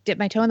did dip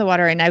my toe in the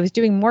water, and I was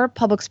doing more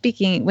public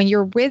speaking. When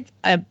you're with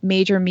a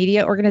major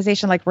media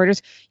organization like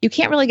Reuters, you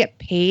can't really get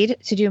paid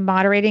to do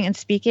moderating and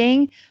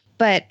speaking.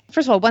 But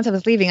first of all, once I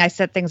was leaving, I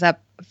set things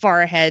up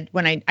far ahead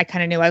when I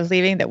kind of knew I was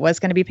leaving that was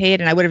going to be paid,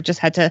 and I would have just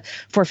had to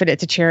forfeit it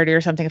to charity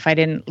or something if I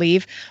didn't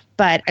leave.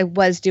 But I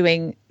was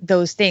doing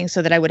those things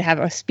so that I would have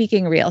a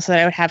speaking reel, so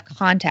that I would have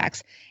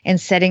contacts and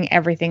setting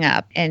everything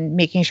up and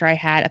making sure I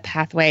had a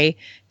pathway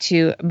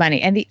to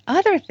money. And the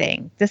other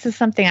thing, this is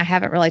something I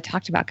haven't really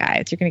talked about,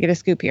 guys. You're going to get a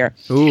scoop here.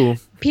 Ooh.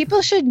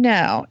 People should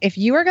know, if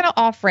you are going to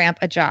off-ramp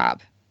a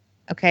job,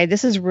 okay,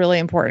 this is really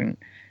important.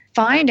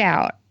 Find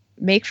out.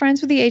 Make friends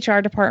with the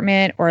HR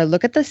department or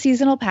look at the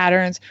seasonal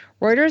patterns.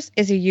 Reuters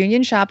is a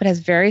union shop. It has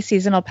very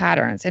seasonal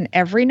patterns. And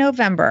every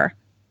November,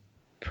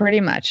 pretty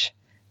much,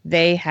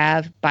 they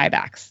have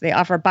buybacks. They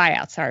offer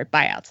buyouts.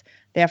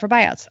 They offer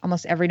buyouts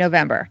almost every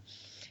November.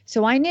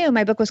 So I knew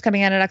my book was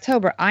coming out in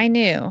October. I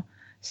knew.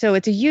 So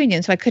it's a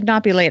union, so I could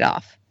not be laid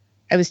off.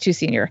 I was too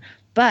senior.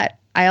 But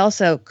I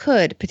also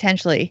could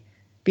potentially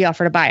be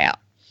offered a buyout.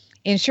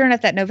 And sure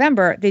enough, that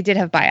November, they did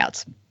have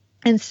buyouts.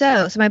 And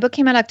so my book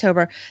came out in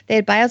October. They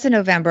had buyouts in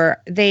November.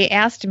 They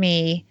asked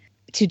me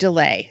to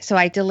delay. So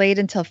I delayed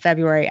until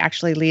February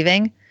actually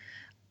leaving.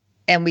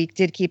 And we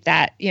did keep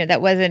that,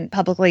 that wasn't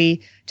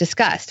publicly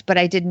discussed, but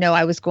I did know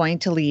I was going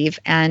to leave.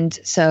 And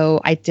so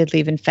I did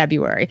leave in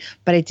February,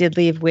 but I did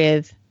leave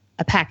with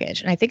a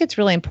package. And I think it's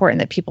really important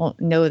that people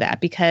know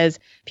that, because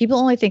people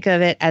only think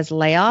of it as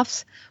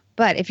layoffs.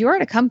 But if you're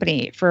at a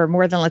company for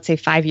more than, let's say,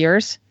 5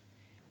 years,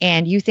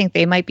 and you think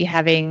they might be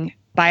having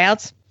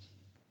buyouts,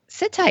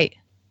 sit tight.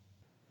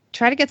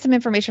 Try to get some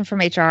information from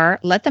HR.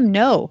 Let them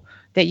know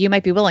that you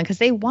might be willing, because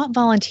they want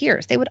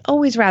volunteers. They would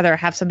always rather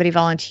have somebody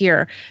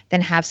volunteer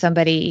than have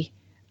somebody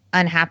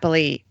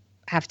unhappily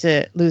have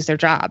to lose their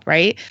job,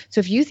 right? So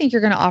if you think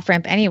you're going to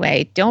off-ramp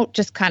anyway, don't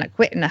just kind of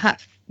quit in a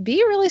huff. Be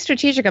really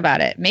strategic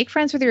about it. Make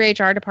friends with your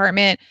HR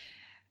department.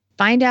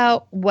 Find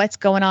out what's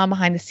going on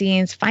behind the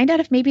scenes. Find out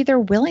if maybe they're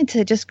willing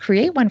to just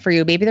create one for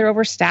you. Maybe they're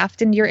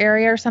overstaffed in your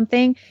area or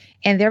something,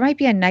 and there might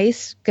be a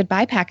nice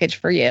goodbye package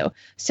for you.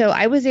 So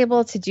I was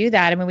able to do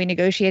that. I mean, we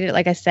negotiated,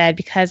 like I said,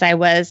 because I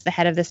was the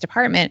head of this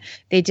department,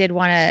 they did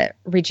want to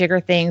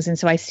rejigger things. And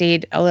so I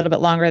stayed a little bit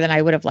longer than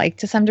I would have liked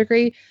to some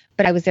degree,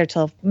 but I was there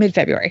till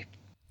mid-February.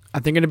 I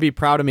think you're going to be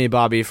proud of me,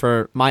 Bobbi,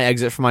 for my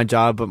exit from my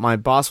job, but my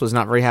boss was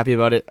not very happy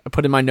about it. I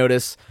put in my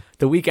notice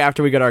the week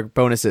after we got our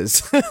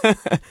bonuses.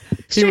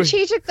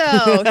 Strategic,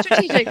 though.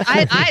 Strategic.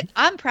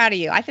 I'm proud of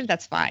you. I think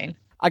that's fine.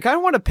 I kind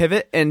of want to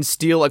pivot and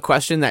steal a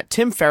question that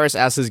Tim Ferriss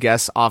asks his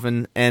guests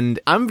often, and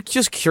I'm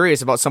just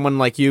curious about someone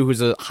like you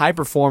who's a high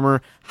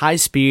performer, high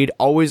speed,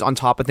 always on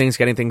top of things,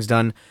 getting things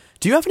done.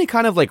 Do you have any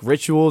kind of like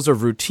rituals or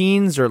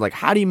routines, or like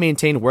how do you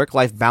maintain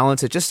work-life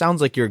balance? It just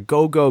sounds like you're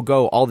go, go,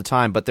 go all the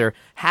time, but there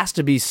has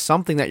to be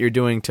something that you're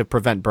doing to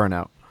prevent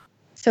burnout.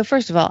 So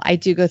first of all, I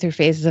do go through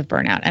phases of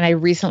burnout, and I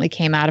recently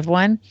came out of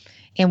one.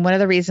 And one of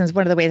the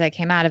ways I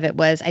came out of it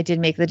was I did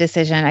make the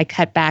decision. I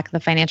cut back the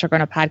Financial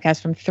Grownup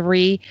podcast from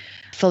 3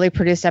 fully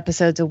produced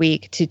episodes a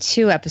week to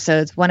 2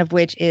 episodes, one of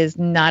which is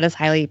not as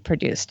highly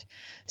produced.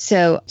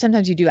 So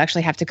sometimes you do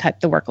actually have to cut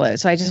the workload.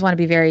 So I just want to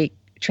be very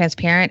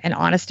transparent and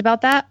honest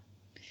about that.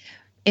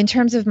 In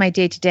terms of my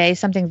day-to-day,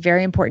 something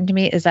very important to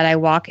me is that I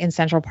walk in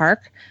Central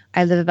Park.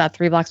 I live about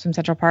 3 blocks from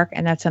Central Park,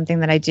 and that's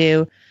something that I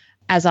do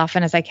as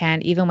often as I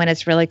can, even when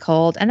it's really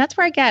cold. And that's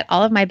where I get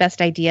all of my best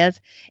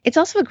ideas. It's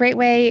also a great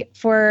way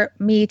for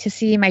me to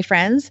see my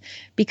friends,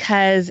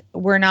 because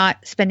we're not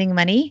spending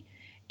money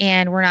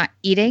and we're not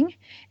eating,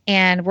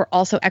 and we're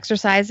also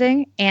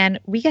exercising, and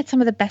we get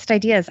some of the best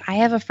ideas. I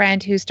have a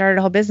friend who started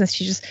a whole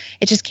business.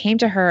 It just came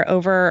to her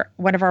over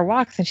one of our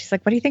walks, and she's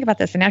like, "What do you think about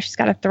this?" And now she's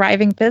got a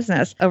thriving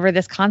business over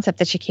this concept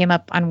that she came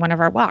up on one of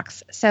our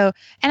walks. So,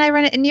 and I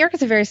run it. And New York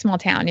is a very small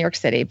town, New York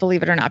City,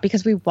 believe it or not,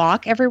 because we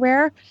walk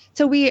everywhere.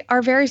 So we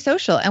are very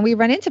social, and we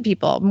run into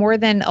people more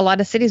than a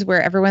lot of cities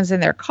where everyone's in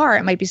their car.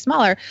 It might be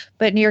smaller,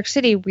 but New York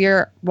City,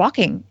 we're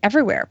walking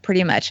everywhere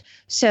pretty much.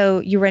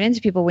 So you run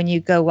into people when you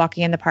go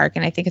walking in the park,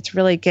 and I think it's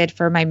really good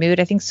for my mood.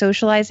 I think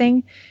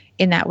socializing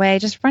in that way,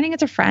 just running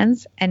into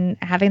friends and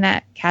having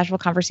that casual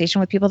conversation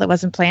with people that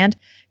wasn't planned,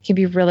 can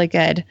be really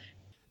good.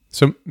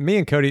 So me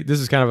and Cody, this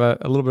is kind of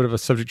a little bit of a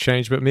subject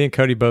change, but me and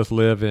Cody both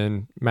live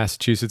in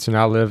Massachusetts, and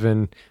I live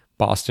in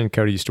Boston.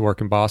 Cody used to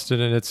work in Boston,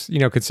 and it's,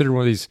 considered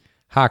one of these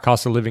high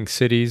cost of living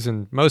cities.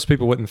 And most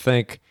people wouldn't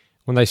think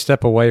when they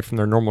step away from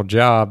their normal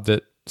job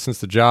that since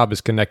the job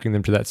is connecting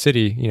them to that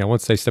city,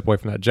 once they step away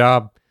from that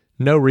job,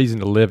 no reason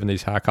to live in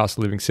these high cost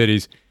of living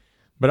cities.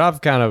 But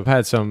I've kind of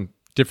had some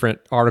different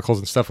articles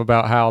and stuff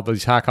about how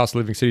these high cost of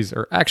living cities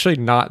are actually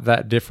not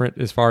that different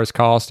as far as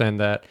cost, and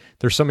that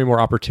there's so many more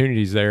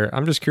opportunities there.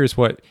 I'm just curious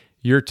what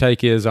your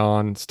take is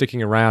on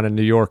sticking around in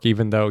New York,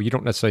 even though you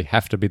don't necessarily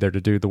have to be there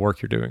to do the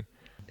work you're doing.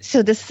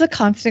 So this is a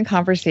constant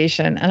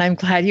conversation, and I'm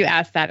glad you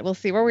asked that. We'll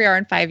see where we are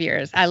in 5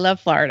 years. I love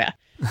Florida.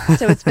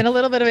 So it's been a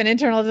little bit of an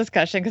internal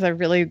discussion because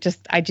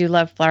I do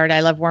love Florida.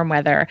 I love warm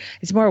weather.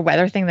 It's more a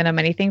weather thing than a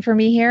money thing for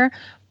me here.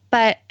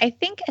 But I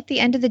think at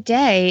the end of the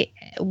day,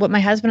 what my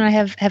husband and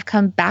I have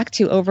come back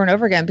to over and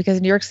over again,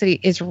 because New York City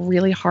is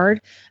really hard,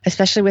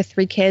 especially with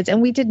 3 kids.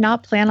 And we did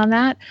not plan on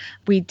that.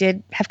 We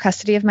did have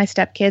custody of my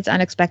stepkids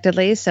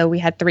unexpectedly. So we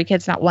had 3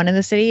 kids, not 1 in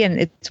the city. And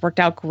it's worked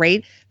out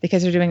great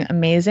because they're doing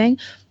amazing.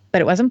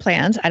 But it wasn't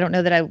planned. I don't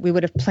know that we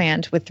would have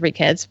planned with 3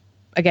 kids.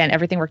 Again,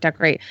 everything worked out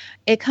great.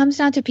 It comes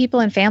down to people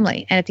and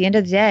family. And at the end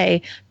of the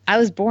day, I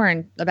was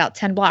born about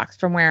 10 blocks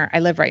from where I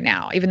live right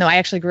now, even though I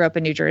actually grew up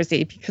in New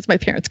Jersey because my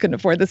parents couldn't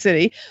afford the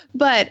city.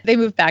 But they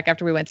moved back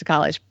after we went to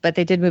college. But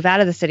they did move out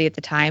of the city at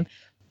the time.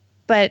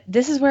 But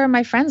this is where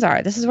my friends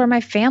are. This is where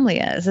my family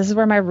is. This is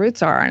where my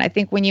roots are. And I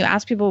think when you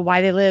ask people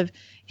why they live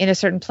in a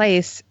certain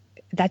place,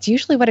 that's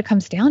usually what it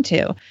comes down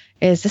to,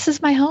 is this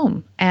is my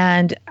home.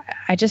 And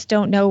I just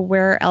don't know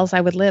where else I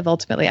would live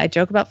ultimately. I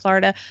joke about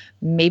Florida.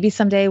 Maybe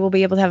someday we'll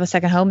be able to have a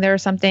second home there or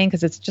something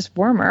because it's just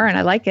warmer and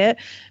I like it.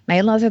 My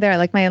in-laws are there. I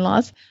like my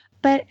in-laws.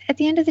 But at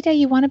the end of the day,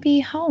 you want to be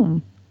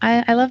home.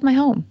 I love my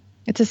home.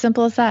 It's as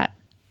simple as that.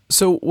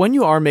 So when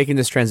you are making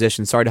this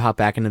transition, sorry to hop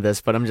back into this,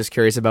 but I'm just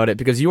curious about it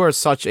because you are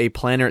such a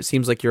planner. It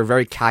seems like you're a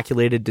very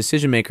calculated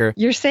decision maker.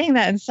 You're saying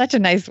that in such a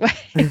nice way.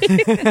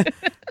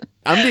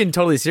 I'm being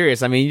totally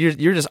serious. I mean,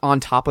 you're just on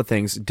top of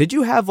things. Did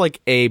you have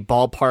like a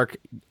ballpark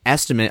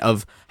estimate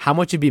of how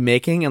much you'd be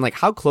making, and like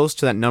how close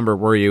to that number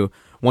were you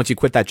once you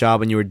quit that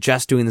job and you were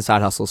just doing the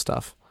side hustle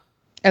stuff?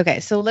 Okay,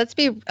 so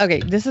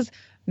this is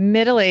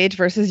middle age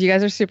versus you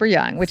guys are super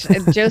young, which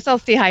Joe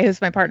Salcihai, who's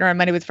my partner on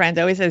Money with Friends,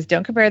 always says,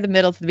 don't compare the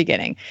middle to the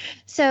beginning.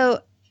 So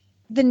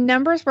the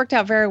numbers worked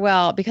out very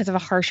well because of a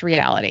harsh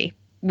reality,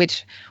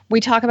 which we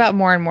talk about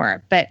more and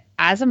more. But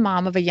as a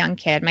mom of a young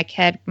kid,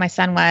 my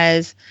son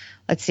was,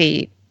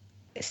 7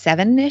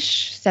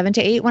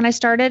 to 8 when I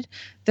started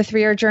the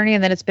 3-year journey.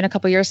 And then it's been a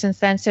couple years since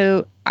then.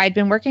 So I'd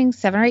been working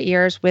 7 or 8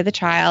 years with a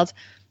child.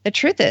 The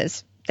truth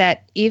is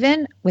that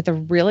even with a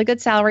really good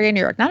salary in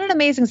New York, not an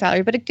amazing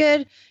salary, but a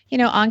good,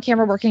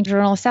 on-camera working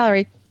journalist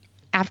salary,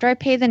 after I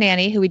paid the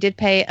nanny, who we did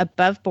pay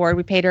above board,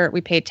 we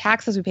paid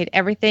taxes, we paid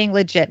everything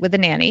legit with the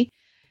nanny.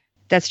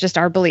 That's just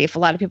our belief. A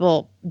lot of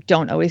people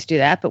don't always do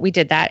that, but we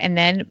did that. And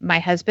then my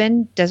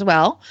husband does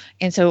well.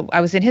 And so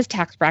I was in his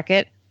tax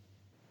bracket.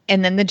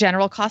 And then the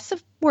general costs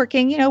of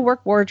working,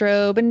 work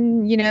wardrobe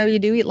and, you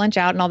do eat lunch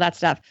out and all that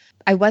stuff.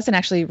 I wasn't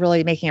actually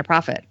really making a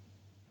profit.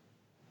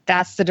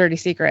 That's the dirty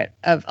secret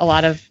of a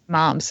lot of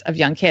moms of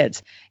young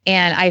kids.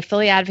 And I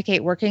fully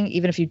advocate working,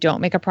 even if you don't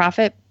make a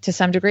profit to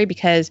some degree,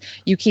 because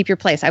you keep your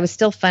place. I was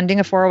still funding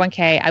a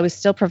 401k. I was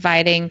still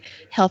providing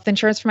health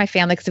insurance for my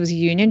family because it was a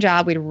union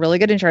job. We had really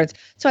good insurance.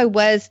 So I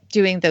was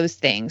doing those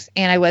things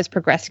and I was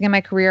progressing in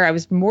my career. I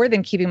was more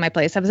than keeping my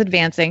place. I was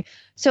advancing.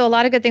 So a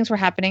lot of good things were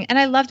happening and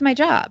I loved my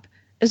job.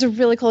 It was a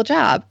really cool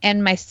job.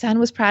 And my son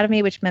was proud of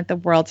me, which meant the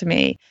world to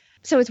me.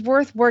 So it's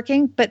worth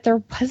working, but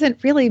there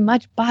wasn't really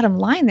much bottom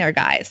line there,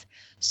 guys.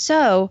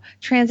 So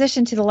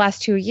transition to the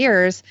last 2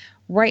 years,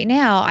 right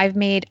now I've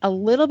made a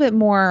little bit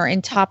more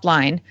in top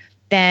line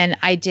than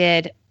I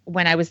did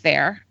when I was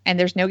there. And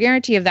there's no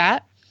guarantee of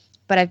that,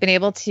 but I've been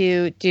able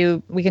to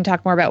we can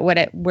talk more about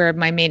where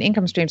my main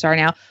income streams are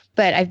now,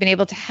 but I've been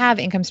able to have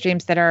income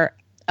streams that are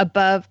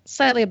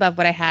slightly above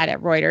what I had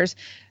at Reuters.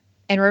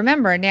 And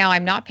remember, now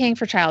I'm not paying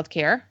for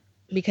childcare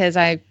because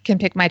I can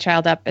pick my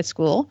child up at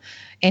school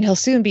and he'll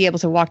soon be able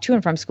to walk to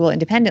and from school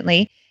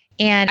independently.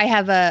 And I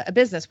have a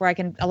business where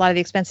a lot of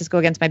the expenses go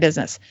against my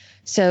business.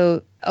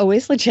 So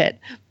always legit,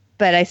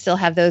 but I still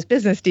have those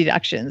business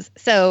deductions.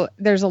 So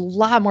there's a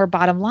lot more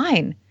bottom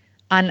line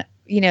on,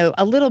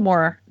 a little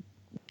more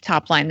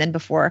top line than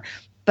before,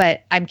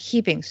 but I'm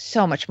keeping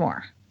so much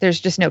more. There's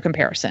just no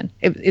comparison.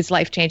 It's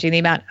life-changing, the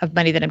amount of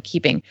money that I'm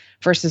keeping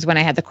versus when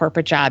I had the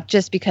corporate job,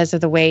 just because of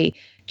the way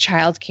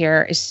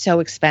childcare is so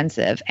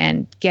expensive.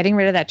 And getting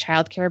rid of that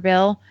childcare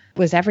bill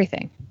was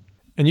everything.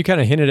 And you kind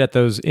of hinted at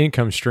those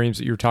income streams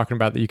that you were talking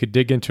about that you could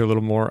dig into a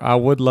little more. I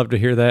would love to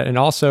hear that. And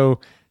also,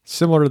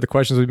 similar to the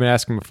questions we've been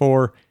asking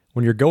before,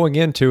 when you're going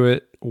into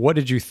it, what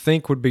did you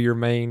think would be your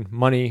main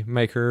money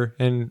maker?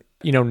 And,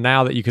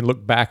 now that you can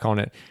look back on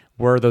it,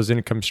 where are those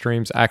income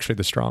streams actually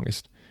the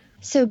strongest?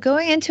 So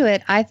going into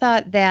it, I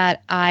thought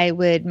that I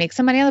would make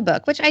some money on the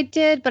book, which I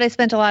did, but I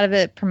spent a lot of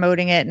it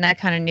promoting it, and I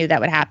kind of knew that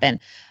would happen.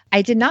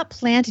 I did not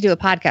plan to do a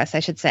podcast, I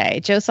should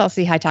say. Joe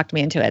Salcihai talked me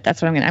into it.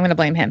 That's what I'm going to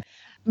blame him.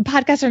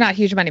 Podcasts are not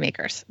huge money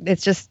makers.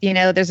 It's just,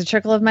 there's a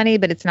trickle of money,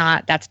 but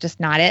that's just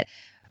not it.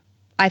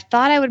 I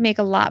thought I would make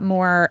a lot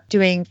more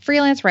doing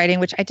freelance writing,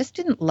 which I just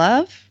didn't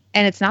love.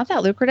 And it's not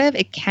that lucrative.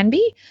 It can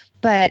be,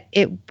 but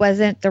it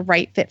wasn't the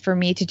right fit for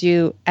me to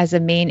do as a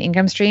main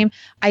income stream.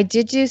 I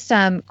did do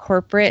some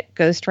corporate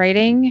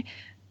ghostwriting,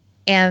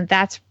 and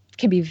that's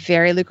can be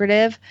very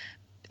lucrative.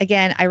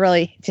 Again, I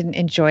really didn't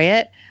enjoy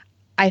it.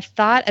 I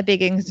thought a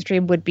big income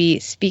stream would be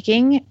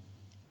speaking,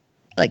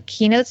 like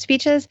keynote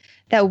speeches.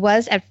 That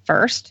was at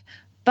first,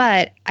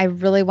 but I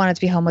really wanted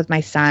to be home with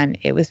my son.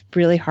 It was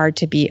really hard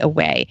to be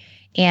away.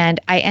 And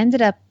I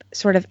ended up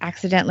sort of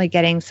accidentally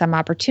getting some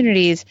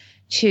opportunities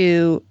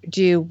to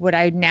do what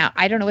I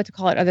don't know what to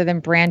call it other than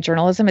brand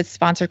journalism. It's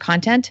sponsored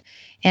content.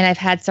 And I've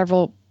had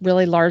several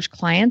really large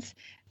clients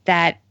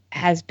that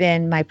has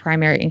been my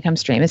primary income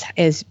stream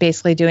is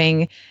basically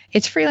doing,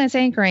 it's freelance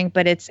anchoring,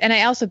 but and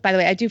I also, by the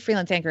way, I do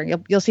freelance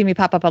anchoring. You'll see me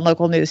pop up on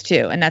local news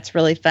too. And that's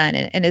really fun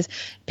and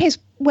pays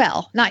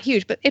well, not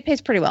huge, but it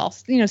pays pretty well,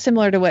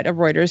 similar to what a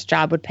Reuters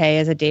job would pay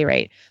as a day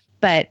rate.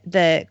 But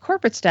the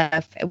corporate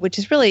stuff, which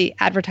is really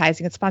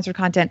advertising and sponsored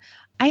content,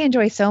 I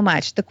enjoy so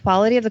much. The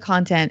quality of the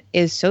content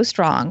is so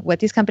strong. What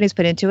these companies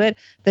put into it,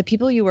 the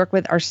people you work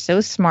with are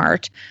so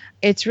smart.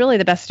 It's really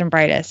the best and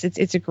brightest.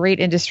 It's a great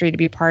industry to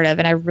be part of.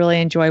 And I really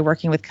enjoy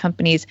working with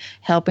companies,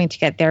 helping to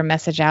get their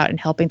message out and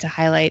helping to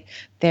highlight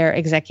their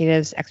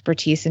executives'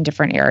 expertise in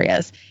different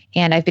areas.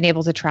 And I've been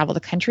able to travel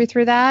the country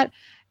through that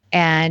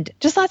and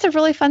just lots of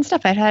really fun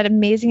stuff. I've had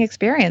amazing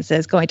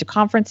experiences going to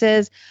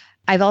conferences.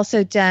 I've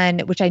also done,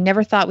 which I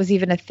never thought was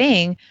even a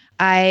thing,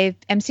 I've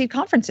emceed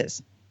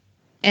conferences.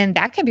 And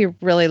that can be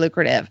really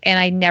lucrative.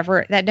 And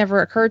that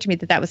never occurred to me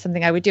that was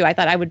something I would do. I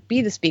thought I would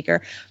be the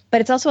speaker, but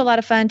it's also a lot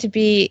of fun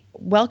to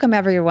welcome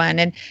everyone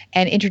and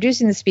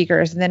introducing the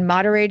speakers and then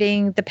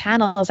moderating the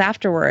panels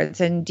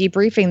afterwards and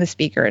debriefing the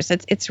speakers.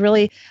 It's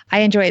really, I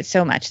enjoy it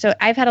so much. So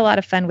I've had a lot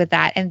of fun with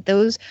that. And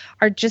those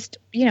are just,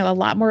 a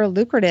lot more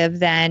lucrative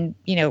than,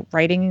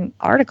 writing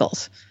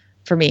articles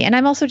for me. And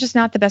I'm also just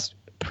not the best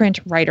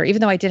print writer,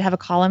 even though I did have a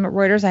column at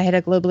Reuters. I had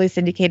a globally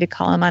syndicated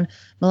column on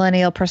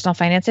millennial personal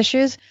finance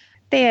issues.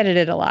 They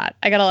edited a lot.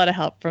 I got a lot of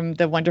help from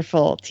the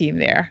wonderful team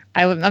there.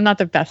 I'm not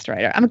the best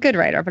writer. I'm a good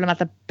writer, but I'm not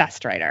the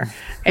best writer.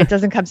 It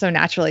doesn't come so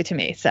naturally to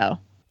me. So,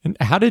 and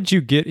how did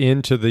you get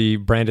into the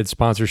branded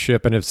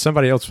sponsorship? And if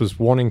somebody else was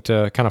wanting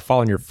to kind of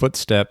follow in your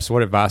footsteps,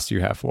 what advice do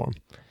you have for them?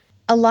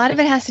 A lot of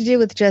it has to do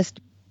with just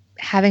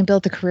having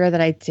built the career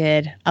that I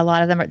did. A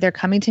lot of them they're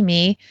coming to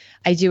me.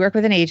 I do work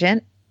with an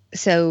agent,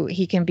 so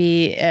he can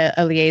be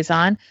a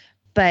liaison,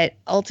 but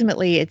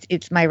ultimately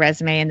it's my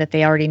resume and that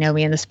they already know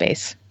me in the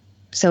space.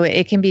 So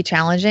it can be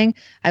challenging.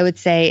 I would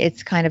say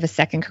it's kind of a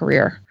second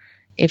career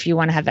if you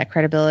want to have that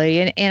credibility.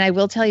 And I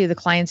will tell you, the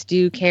clients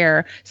do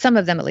care, some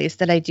of them at least,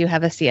 that I do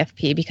have a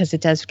CFP because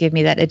it does give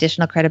me that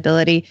additional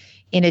credibility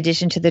in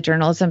addition to the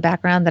journalism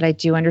background that I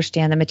do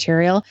understand the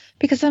material,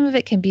 because some of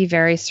it can be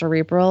very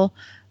cerebral.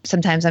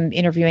 Sometimes I'm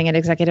interviewing an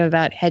executive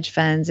about hedge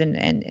funds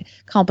and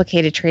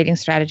complicated trading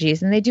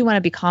strategies, and they do want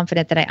to be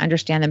confident that I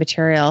understand the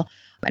material.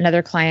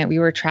 Another client, we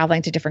were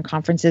traveling to different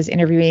conferences,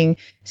 interviewing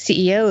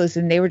CEOs,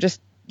 and they were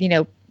just,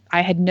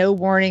 I had no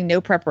warning, no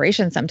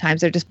preparation.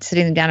 Sometimes they're just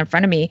sitting down in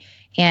front of me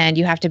and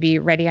you have to be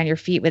ready on your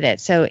feet with it.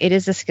 So it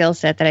is a skill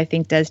set that I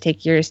think does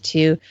take years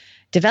to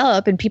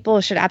develop, and people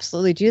should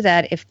absolutely do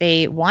that if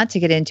they want to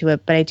get into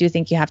it. But I do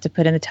think you have to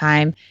put in the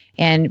time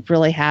and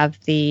really have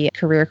the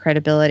career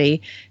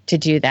credibility to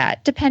do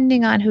that,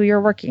 depending on who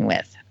you're working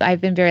with.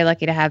 I've been very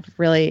lucky to have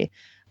really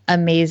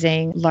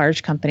amazing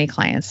large company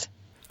clients.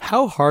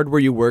 How hard were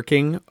you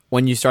working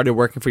when you started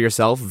working for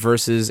yourself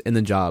versus in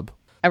the job?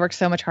 I work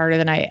so much harder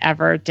than I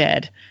ever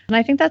did. And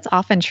I think that's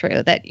often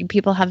true, that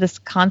people have this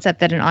concept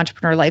that an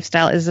entrepreneur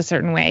lifestyle is a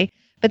certain way.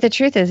 But the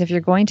truth is, if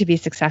you're going to be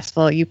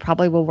successful, you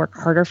probably will work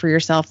harder for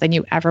yourself than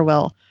you ever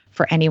will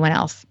for anyone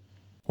else.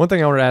 One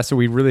thing I wanted to ask that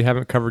we really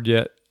haven't covered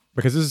yet,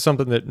 because this is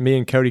something that me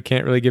and Cody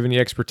can't really give any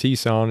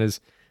expertise on,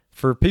 is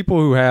for people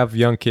who have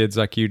young kids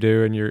like you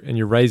do and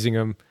you're raising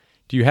them,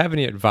 do you have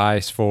any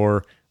advice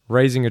for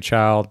raising a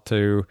child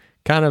to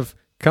kind of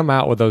come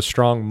out with those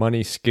strong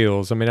money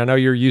skills? I mean, I know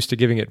you're used to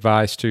giving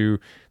advice to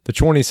the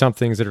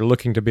 20-somethings that are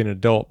looking to be an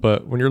adult,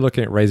 but when you're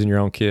looking at raising your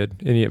own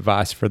kid, any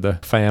advice for the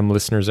fam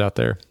listeners out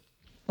there?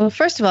 Well,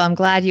 first of all, I'm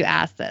glad you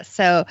asked this.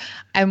 So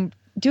I'm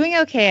doing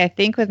okay, I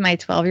think, with my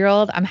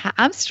 12-year-old.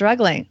 I'm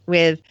struggling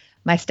with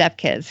my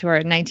stepkids who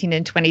are 19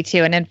 and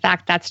 22. And in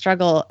fact, that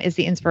struggle is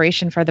the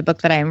inspiration for the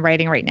book that I am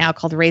writing right now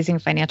called Raising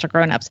Financial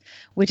Grownups,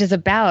 which is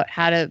about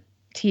how to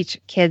teach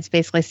kids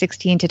basically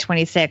 16 to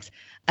 26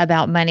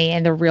 about money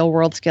and the real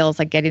world skills,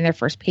 like getting their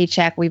first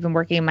paycheck. We've been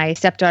working my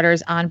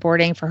stepdaughter's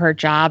onboarding for her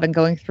job and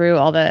going through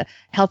all the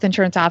health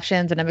insurance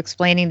options. And I'm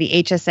explaining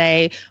the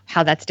HSA,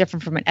 how that's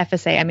different from an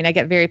FSA. I mean, I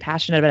get very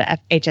passionate about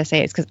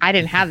HSAs because I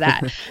didn't have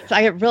that. So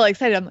I get really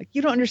excited. I'm like,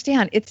 you don't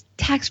understand. It's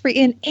tax-free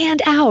in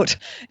and out.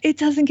 It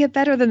doesn't get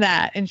better than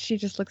that. And she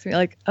just looks at me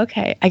like,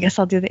 okay, I guess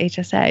I'll do the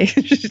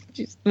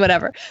HSA,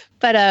 whatever.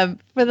 But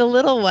for the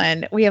little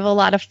one, we have a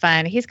lot of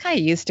fun. He's kind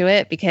of used to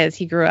it because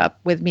he grew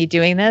up with me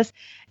doing this.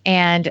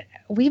 And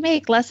we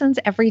make lessons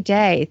every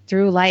day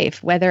through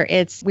life, whether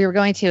it's we were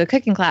going to a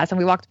cooking class and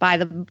we walked by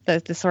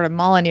the sort of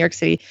mall in New York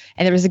City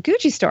and there was a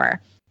Gucci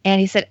store. And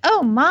he said,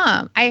 "Oh,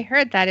 Mom, I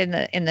heard that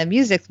in the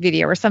music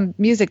video or some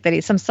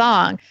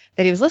song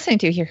that he was listening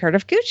to. He heard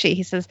of Gucci."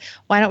 He says,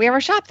 "Why don't we ever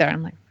shop there?"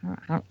 I'm like,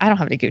 I don't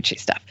have any Gucci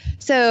stuff.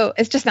 So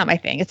it's just not my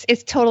thing.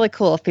 It's totally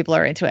cool if people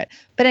are into it.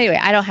 But anyway,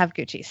 I don't have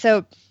Gucci.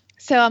 So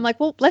I'm like,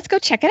 well, let's go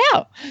check it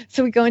out.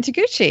 So we go into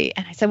Gucci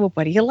and I said, well,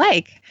 what do you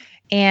like?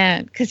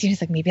 And because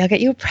he's like, maybe I'll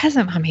get you a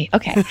present, Mommy.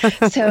 Okay.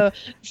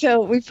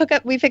 So we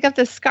pick up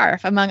this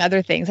scarf among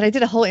other things. And I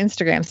did a whole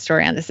Instagram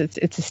story on this.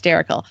 It's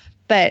hysterical.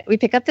 But we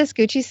pick up this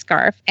Gucci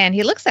scarf and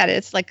he looks at it.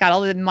 It's like got all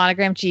the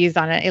monogram G's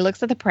on it. He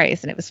looks at the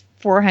price and it was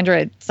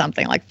 400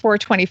 something, like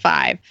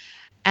 425.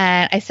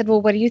 And I said,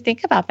 well, what do you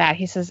think about that?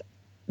 He says,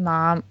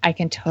 Mom, I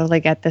can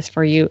totally get this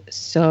for you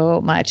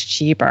so much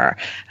cheaper.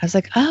 I was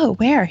like, oh,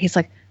 where? He's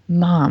like,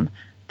 Mom,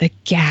 the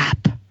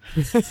Gap.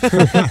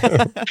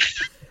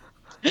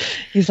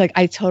 He's like,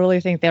 I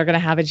totally think they're going to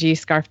have a G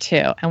scarf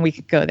too. And we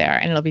could go there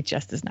and it'll be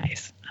just as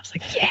nice. I was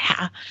like,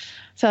 yeah.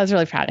 So I was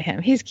really proud of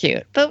him. He's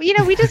cute. But,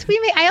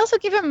 I also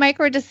give him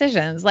micro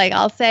decisions. Like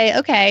I'll say,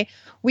 okay,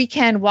 we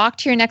can walk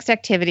to your next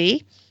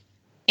activity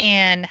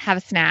and have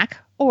a snack,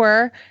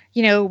 or,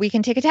 we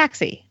can take a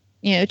taxi,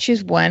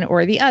 choose one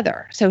or the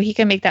other. So he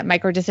can make that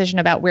micro decision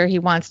about where he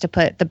wants to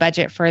put the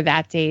budget for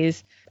that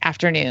day's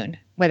afternoon,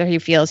 whether he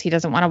feels he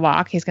doesn't want to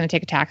walk, he's going to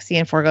take a taxi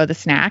and forego the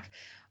snack,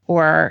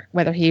 or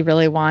whether he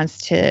really wants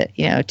to,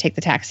 take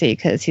the taxi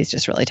because he's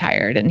just really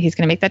tired and he's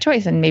going to make that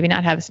choice and maybe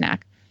not have a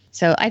snack.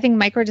 So I think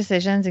micro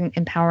decisions and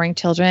empowering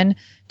children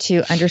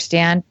to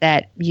understand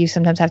that you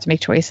sometimes have to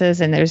make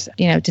choices and there's,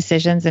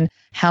 decisions, and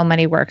how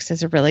money works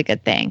is a really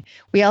good thing.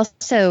 We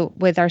also,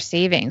 with our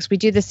savings, we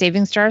do the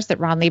savings jars that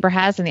Ron Lieber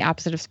has in The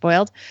Opposite of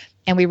Spoiled.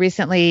 And we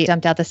recently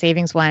dumped out the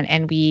savings one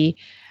and we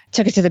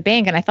took it to the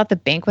bank, and I thought the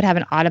bank would have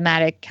an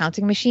automatic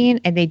counting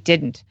machine, and they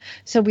didn't.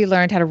 So we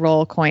learned how to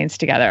roll coins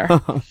together,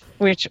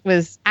 which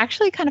was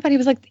actually kind of funny. He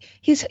was like,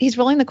 he's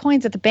rolling the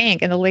coins at the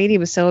bank, and the lady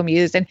was so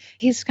amused, and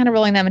he's kind of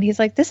rolling them, and he's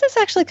like, this is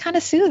actually kind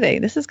of soothing.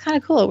 This is kind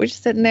of cool. We're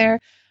just sitting there,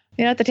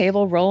 at the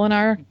table rolling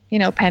our,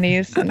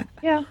 pennies, and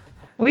yeah,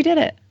 we did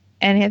it.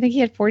 And I think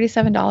he had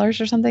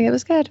 $47 or something. It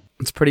was good.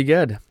 It's pretty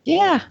good.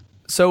 Yeah.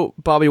 So,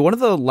 Bobbi, one of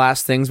the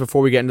last things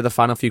before we get into the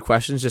final few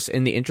questions, just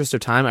in the interest of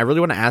time, I really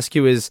want to ask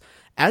you is,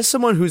 as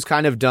someone who's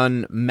kind of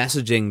done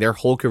messaging their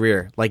whole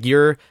career, like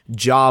your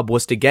job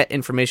was to get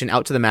information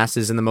out to the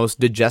masses in the most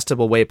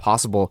digestible way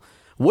possible,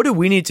 what do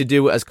we need to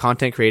do as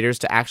content creators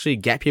to actually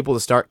get people to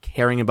start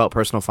caring about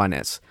personal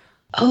finance?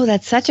 Oh,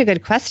 that's such a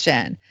good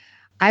question.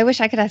 I wish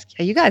I could ask,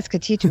 you guys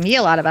could teach me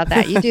a lot about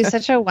that. You do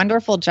such a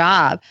wonderful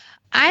job.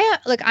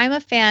 I'm a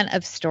fan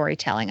of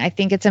storytelling. I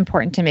think it's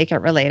important to make it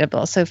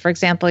relatable. So for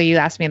example, you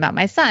asked me about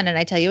my son and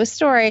I tell you a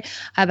story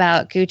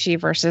about Gucci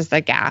versus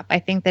the Gap. I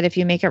think that if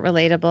you make it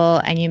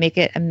relatable and you make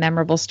it a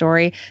memorable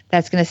story,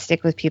 that's going to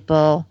stick with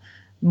people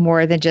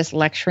more than just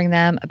lecturing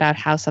them about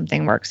how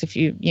something works. If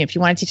you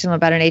want to teach them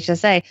about an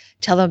HSA,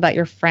 tell them about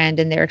your friend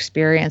and their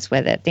experience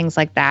with it, things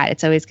like that.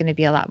 It's always going to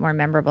be a lot more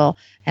memorable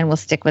and will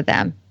stick with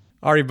them.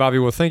 All right,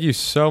 Bobbi. Well, thank you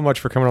so much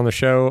for coming on the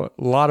show.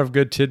 A lot of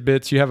good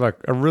tidbits. You have a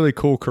really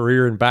cool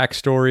career and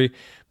backstory,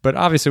 but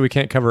obviously we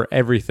can't cover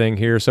everything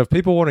here. So if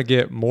people want to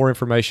get more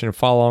information and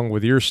follow along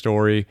with your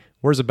story,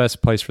 where's the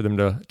best place for them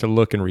to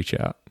look and reach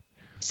out?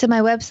 So my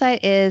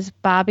website is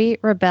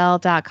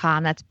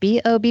BobbiRebell.com. That's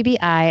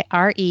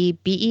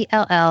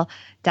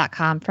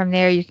BobbiRebell.com. From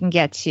there, you can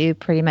get to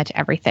pretty much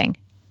everything.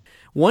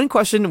 One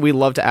question we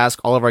love to ask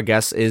all of our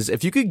guests is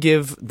if you could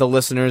give the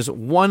listeners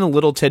one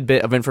little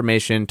tidbit of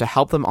information to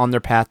help them on their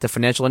path to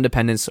financial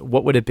independence,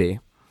 what would it be?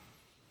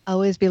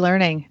 Always be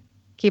learning.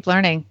 Keep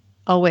learning.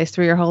 Always,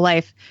 through your whole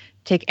life.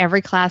 Take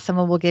every class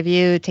someone will give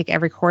you. Take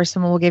every course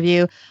someone will give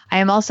you. I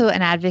am also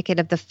an advocate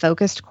of the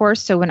focused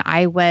course. So when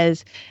I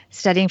was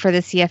studying for the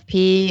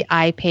CFP,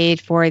 I paid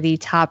for the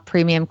top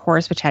premium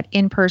course, which had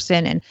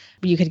in-person, and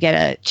you could get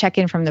a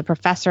check-in from the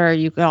professor.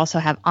 You could also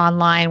have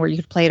online where you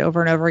could play it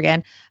over and over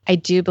again. I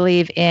do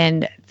believe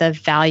in the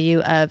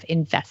value of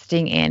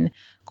investing in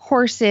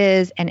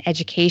courses and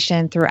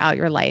education throughout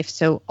your life.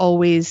 So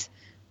always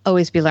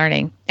be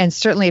learning. And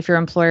certainly if your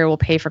employer will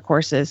pay for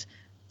courses,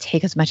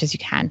 take as much as you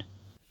can.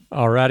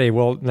 All righty.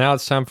 Well, now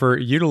it's time for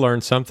you to learn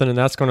something, and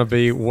that's going to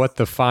be what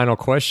the final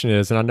question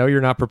is. And I know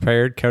you're not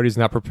prepared. Cody's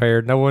not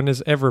prepared. No one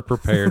is ever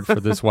prepared for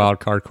this wild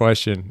card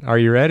question. Are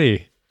you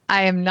ready?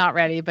 I am not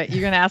ready, but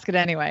you're going to ask it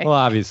anyway. Well,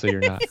 obviously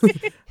you're not.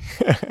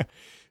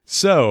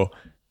 So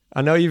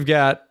I know you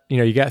got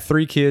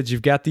 3 kids.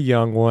 You've got the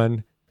young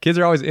one. Kids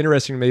are always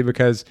interesting to me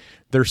because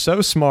they're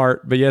so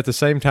smart, but yet at the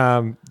same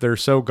time, they're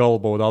so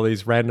gullible with all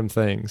these random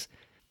things.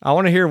 I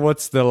want to hear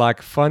what's the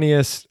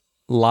funniest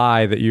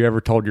lie that you ever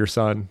told your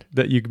son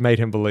that you made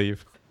him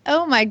believe.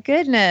 Oh my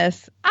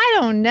goodness. I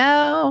don't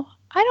know.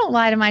 I don't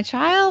lie to my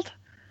child.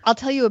 I'll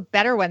tell you a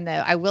better one though.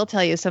 I will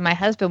tell you. So my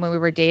husband, when we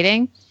were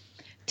dating,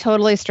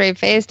 totally straight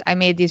faced, I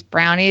made these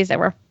brownies that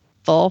were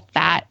full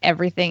fat,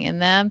 everything in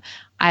them.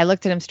 I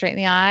looked at him straight in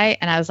the eye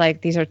and I was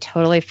like, these are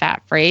totally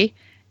fat free.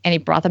 And he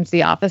brought them to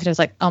the office and he was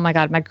like, oh my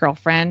God, my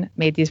girlfriend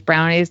made these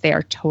brownies. They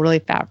are totally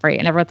fat free.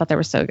 And everyone thought they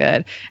were so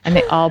good. And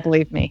they all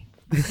believed me.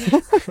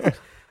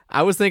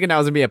 I was thinking that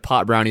was going to be a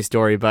pot brownie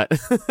story, but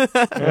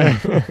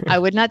I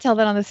would not tell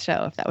that on this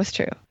show if that was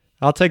true.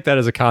 I'll take that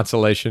as a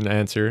consolation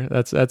answer.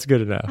 That's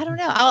good enough. I don't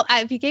know.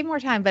 If you gave more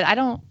time, but I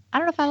don't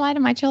know if I lie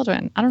to my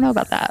children. I don't know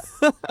about that.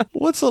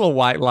 What's little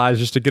white lies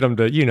just to get them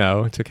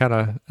to, to kind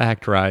of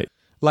act right?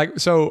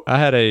 Like, so I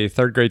had a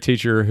third grade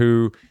teacher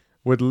who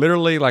would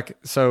literally, like,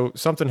 so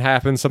something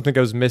happens, something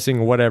goes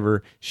missing,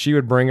 whatever, she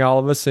would bring all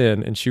of us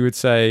in and she would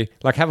say,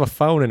 like, have a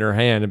phone in her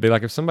hand and be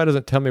like, if somebody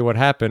doesn't tell me what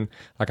happened,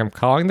 like, I'm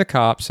calling the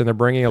cops and they're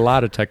bringing a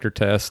lie detector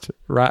test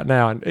right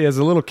now. And as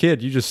a little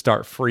kid, you just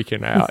start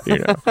freaking out,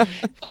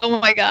 Oh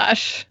my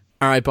gosh.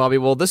 All right,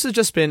 Bobbi. Well, this has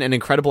just been an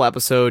incredible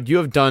episode. You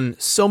have done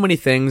so many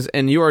things,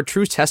 and you are a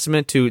true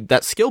testament to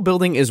that skill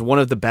building is one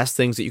of the best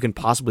things that you can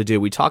possibly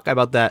do. We talk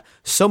about that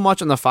so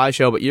much on the FI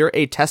Show, but you're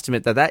a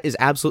testament that is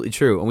absolutely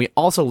true. And we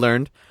also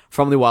learned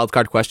from the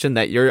wildcard question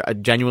that you're a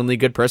genuinely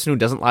good person who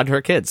doesn't lie to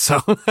her kids. So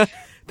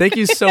thank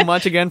you so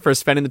much again for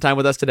spending the time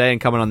with us today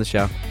and coming on the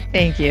show.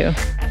 Thank you.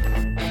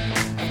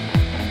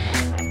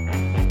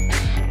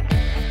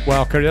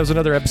 Wow, Cody, that was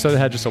another episode that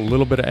had just a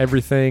little bit of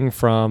everything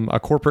from a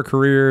corporate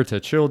career to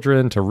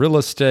children to real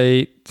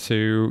estate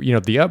to,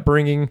 the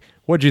upbringing.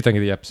 What did you think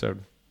of the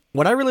episode?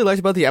 What I really liked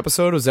about the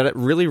episode was that it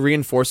really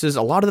reinforces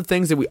a lot of the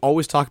things that we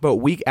always talk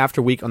about week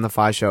after week on the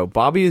FI Show.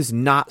 Bobbi is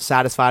not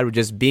satisfied with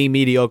just being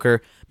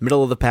mediocre,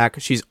 middle of the pack.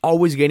 She's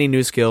always gaining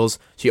new skills.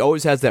 She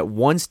always has that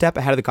one step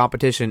ahead of the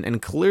competition,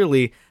 and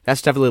clearly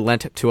that's definitely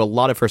lent to a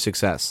lot of her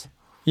success.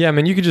 Yeah, I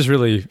mean, you could just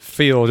really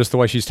feel just the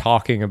way she's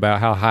talking about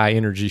how high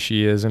energy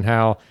she is and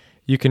how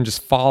you can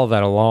just follow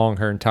that along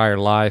her entire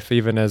life,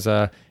 even as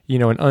an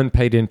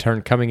unpaid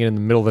intern coming in the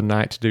middle of the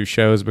night to do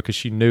shows because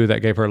she knew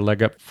that gave her a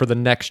leg up for the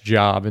next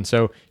job. And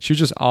so she was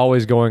just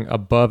always going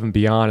above and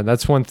beyond. And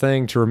that's one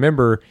thing to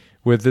remember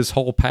with this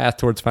whole path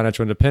towards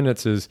financial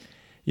independence is,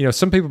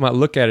 some people might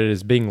look at it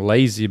as being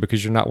lazy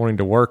because you're not wanting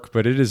to work,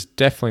 but it is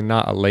definitely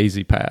not a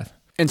lazy path.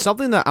 And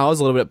something that I was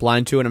a little bit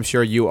blind to, and I'm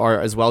sure you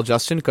are as well,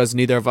 Justin, because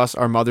neither of us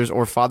are mothers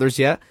or fathers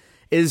yet,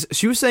 is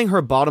she was saying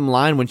her bottom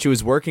line when she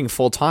was working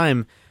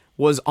full-time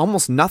was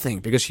almost nothing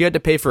because she had to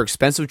pay for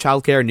expensive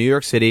childcare in New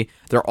York City.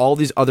 There are all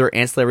these other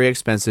ancillary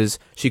expenses.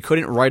 She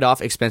couldn't write off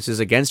expenses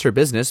against her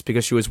business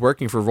because she was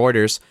working for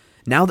Reuters.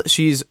 Now that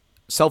she's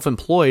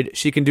self-employed,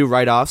 she can do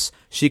write-offs.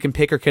 She can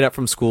pick her kid up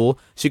from school.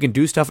 She can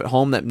do stuff at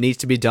home that needs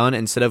to be done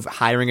instead of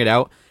hiring it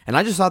out. And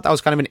I just thought that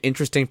was kind of an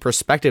interesting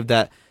perspective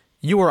that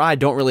you or I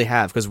don't really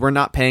have because we're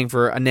not paying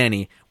for a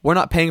nanny. We're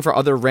not paying for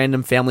other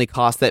random family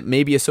costs that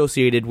may be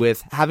associated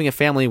with having a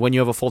family when you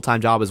have a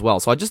full-time job as well.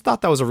 So I just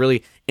thought that was a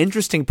really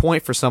interesting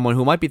point for someone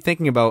who might be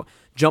thinking about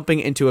jumping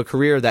into a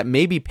career that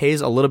maybe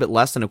pays a little bit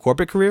less than a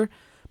corporate career,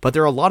 but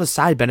there are a lot of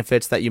side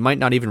benefits that you might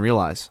not even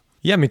realize.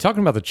 Yeah, I mean,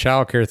 talking about the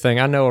childcare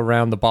thing, I know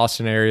around the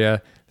Boston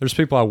area, there's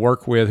people I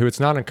work with who it's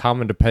not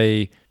uncommon to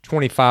pay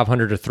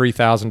 $2,500 to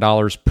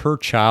 $3,000 per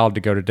child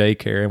to go to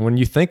daycare. And when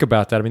you think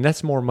about that, I mean,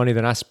 that's more money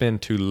than I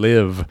spend to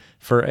live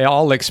for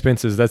all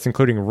expenses. That's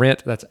including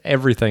rent. That's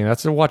everything.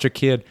 That's to watch a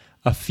kid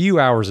a few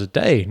hours a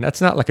day.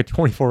 That's not like a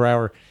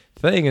 24-hour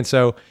thing. And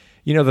so,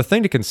 the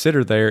thing to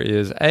consider there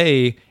is,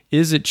 A,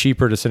 is it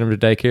cheaper to send them to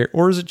daycare,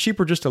 or is it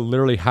cheaper just to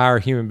literally hire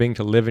a human being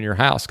to live in your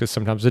house? Because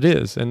sometimes it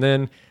is. And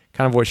then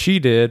kind of what she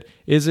did,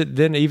 is it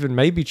then even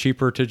maybe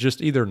cheaper to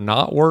just either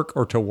not work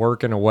or to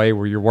work in a way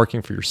where you're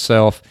working for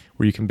yourself,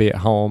 where you can be at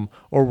home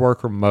or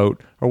work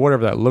remote or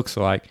whatever that looks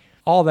like.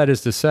 All that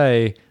is to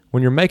say,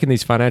 when you're making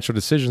these financial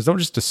decisions, don't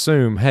just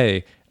assume,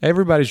 hey,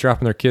 everybody's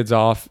dropping their kids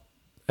off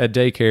at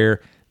daycare.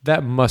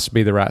 That must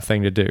be the right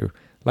thing to do.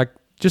 Like,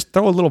 just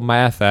throw a little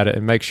math at it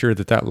and make sure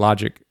that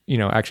logic,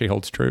 actually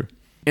holds true.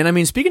 And I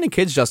mean, speaking of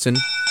kids, Justin.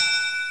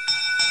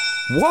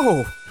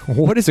 Whoa.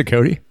 What is it,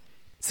 Cody?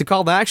 It's the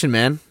call to action,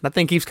 man. That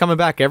thing keeps coming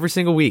back every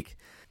single week.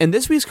 And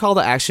this week's call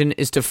to action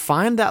is to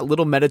find that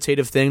little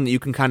meditative thing that you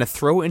can kind of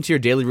throw into your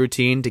daily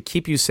routine to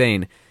keep you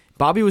sane.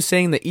 Bobbi was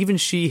saying that even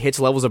she hits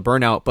levels of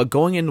burnout, but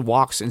going in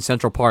walks in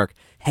Central Park,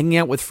 hanging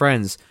out with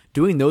friends,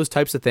 doing those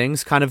types of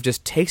things kind of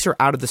just takes her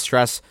out of the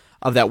stress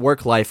of that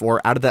work life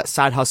or out of that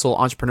side hustle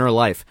entrepreneur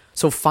life.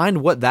 So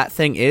find what that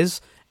thing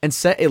is and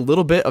set a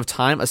little bit of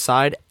time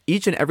aside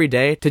each and every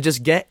day to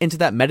just get into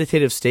that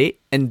meditative state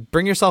and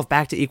bring yourself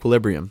back to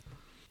equilibrium.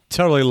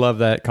 Totally love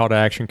that call to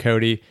action,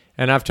 Cody.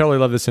 And I've totally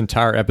loved this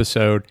entire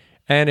episode.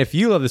 And if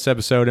you love this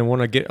episode and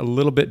want to get a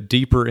little bit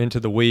deeper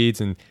into the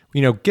weeds and,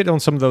 get on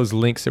some of those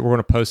links that we're going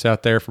to post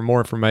out there for more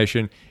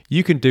information,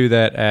 you can do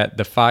that at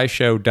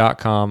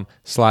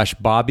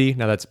thefishow.com/Bobbi.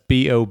 Now that's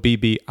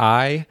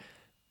BOBBI.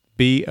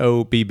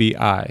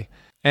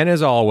 And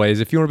as always,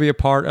 if you want to be a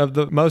part of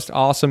the most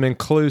awesome,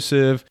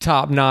 inclusive,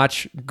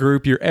 top-notch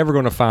group you're ever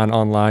going to find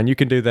online, you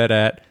can do that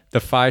at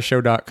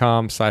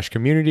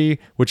thefishow.com/community,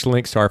 which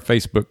links to our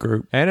Facebook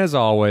group. And as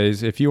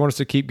always, if you want us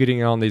to keep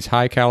getting on these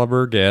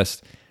high-caliber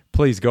guests,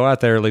 please go out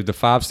there, leave the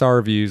 5-star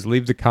reviews,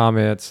 leave the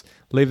comments,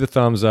 leave the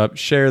thumbs up,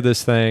 share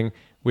this thing.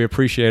 We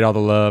appreciate all the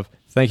love.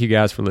 Thank you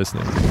guys for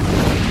listening.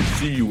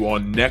 See you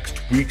on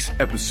next week's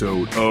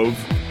episode of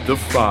The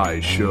FI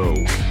Show.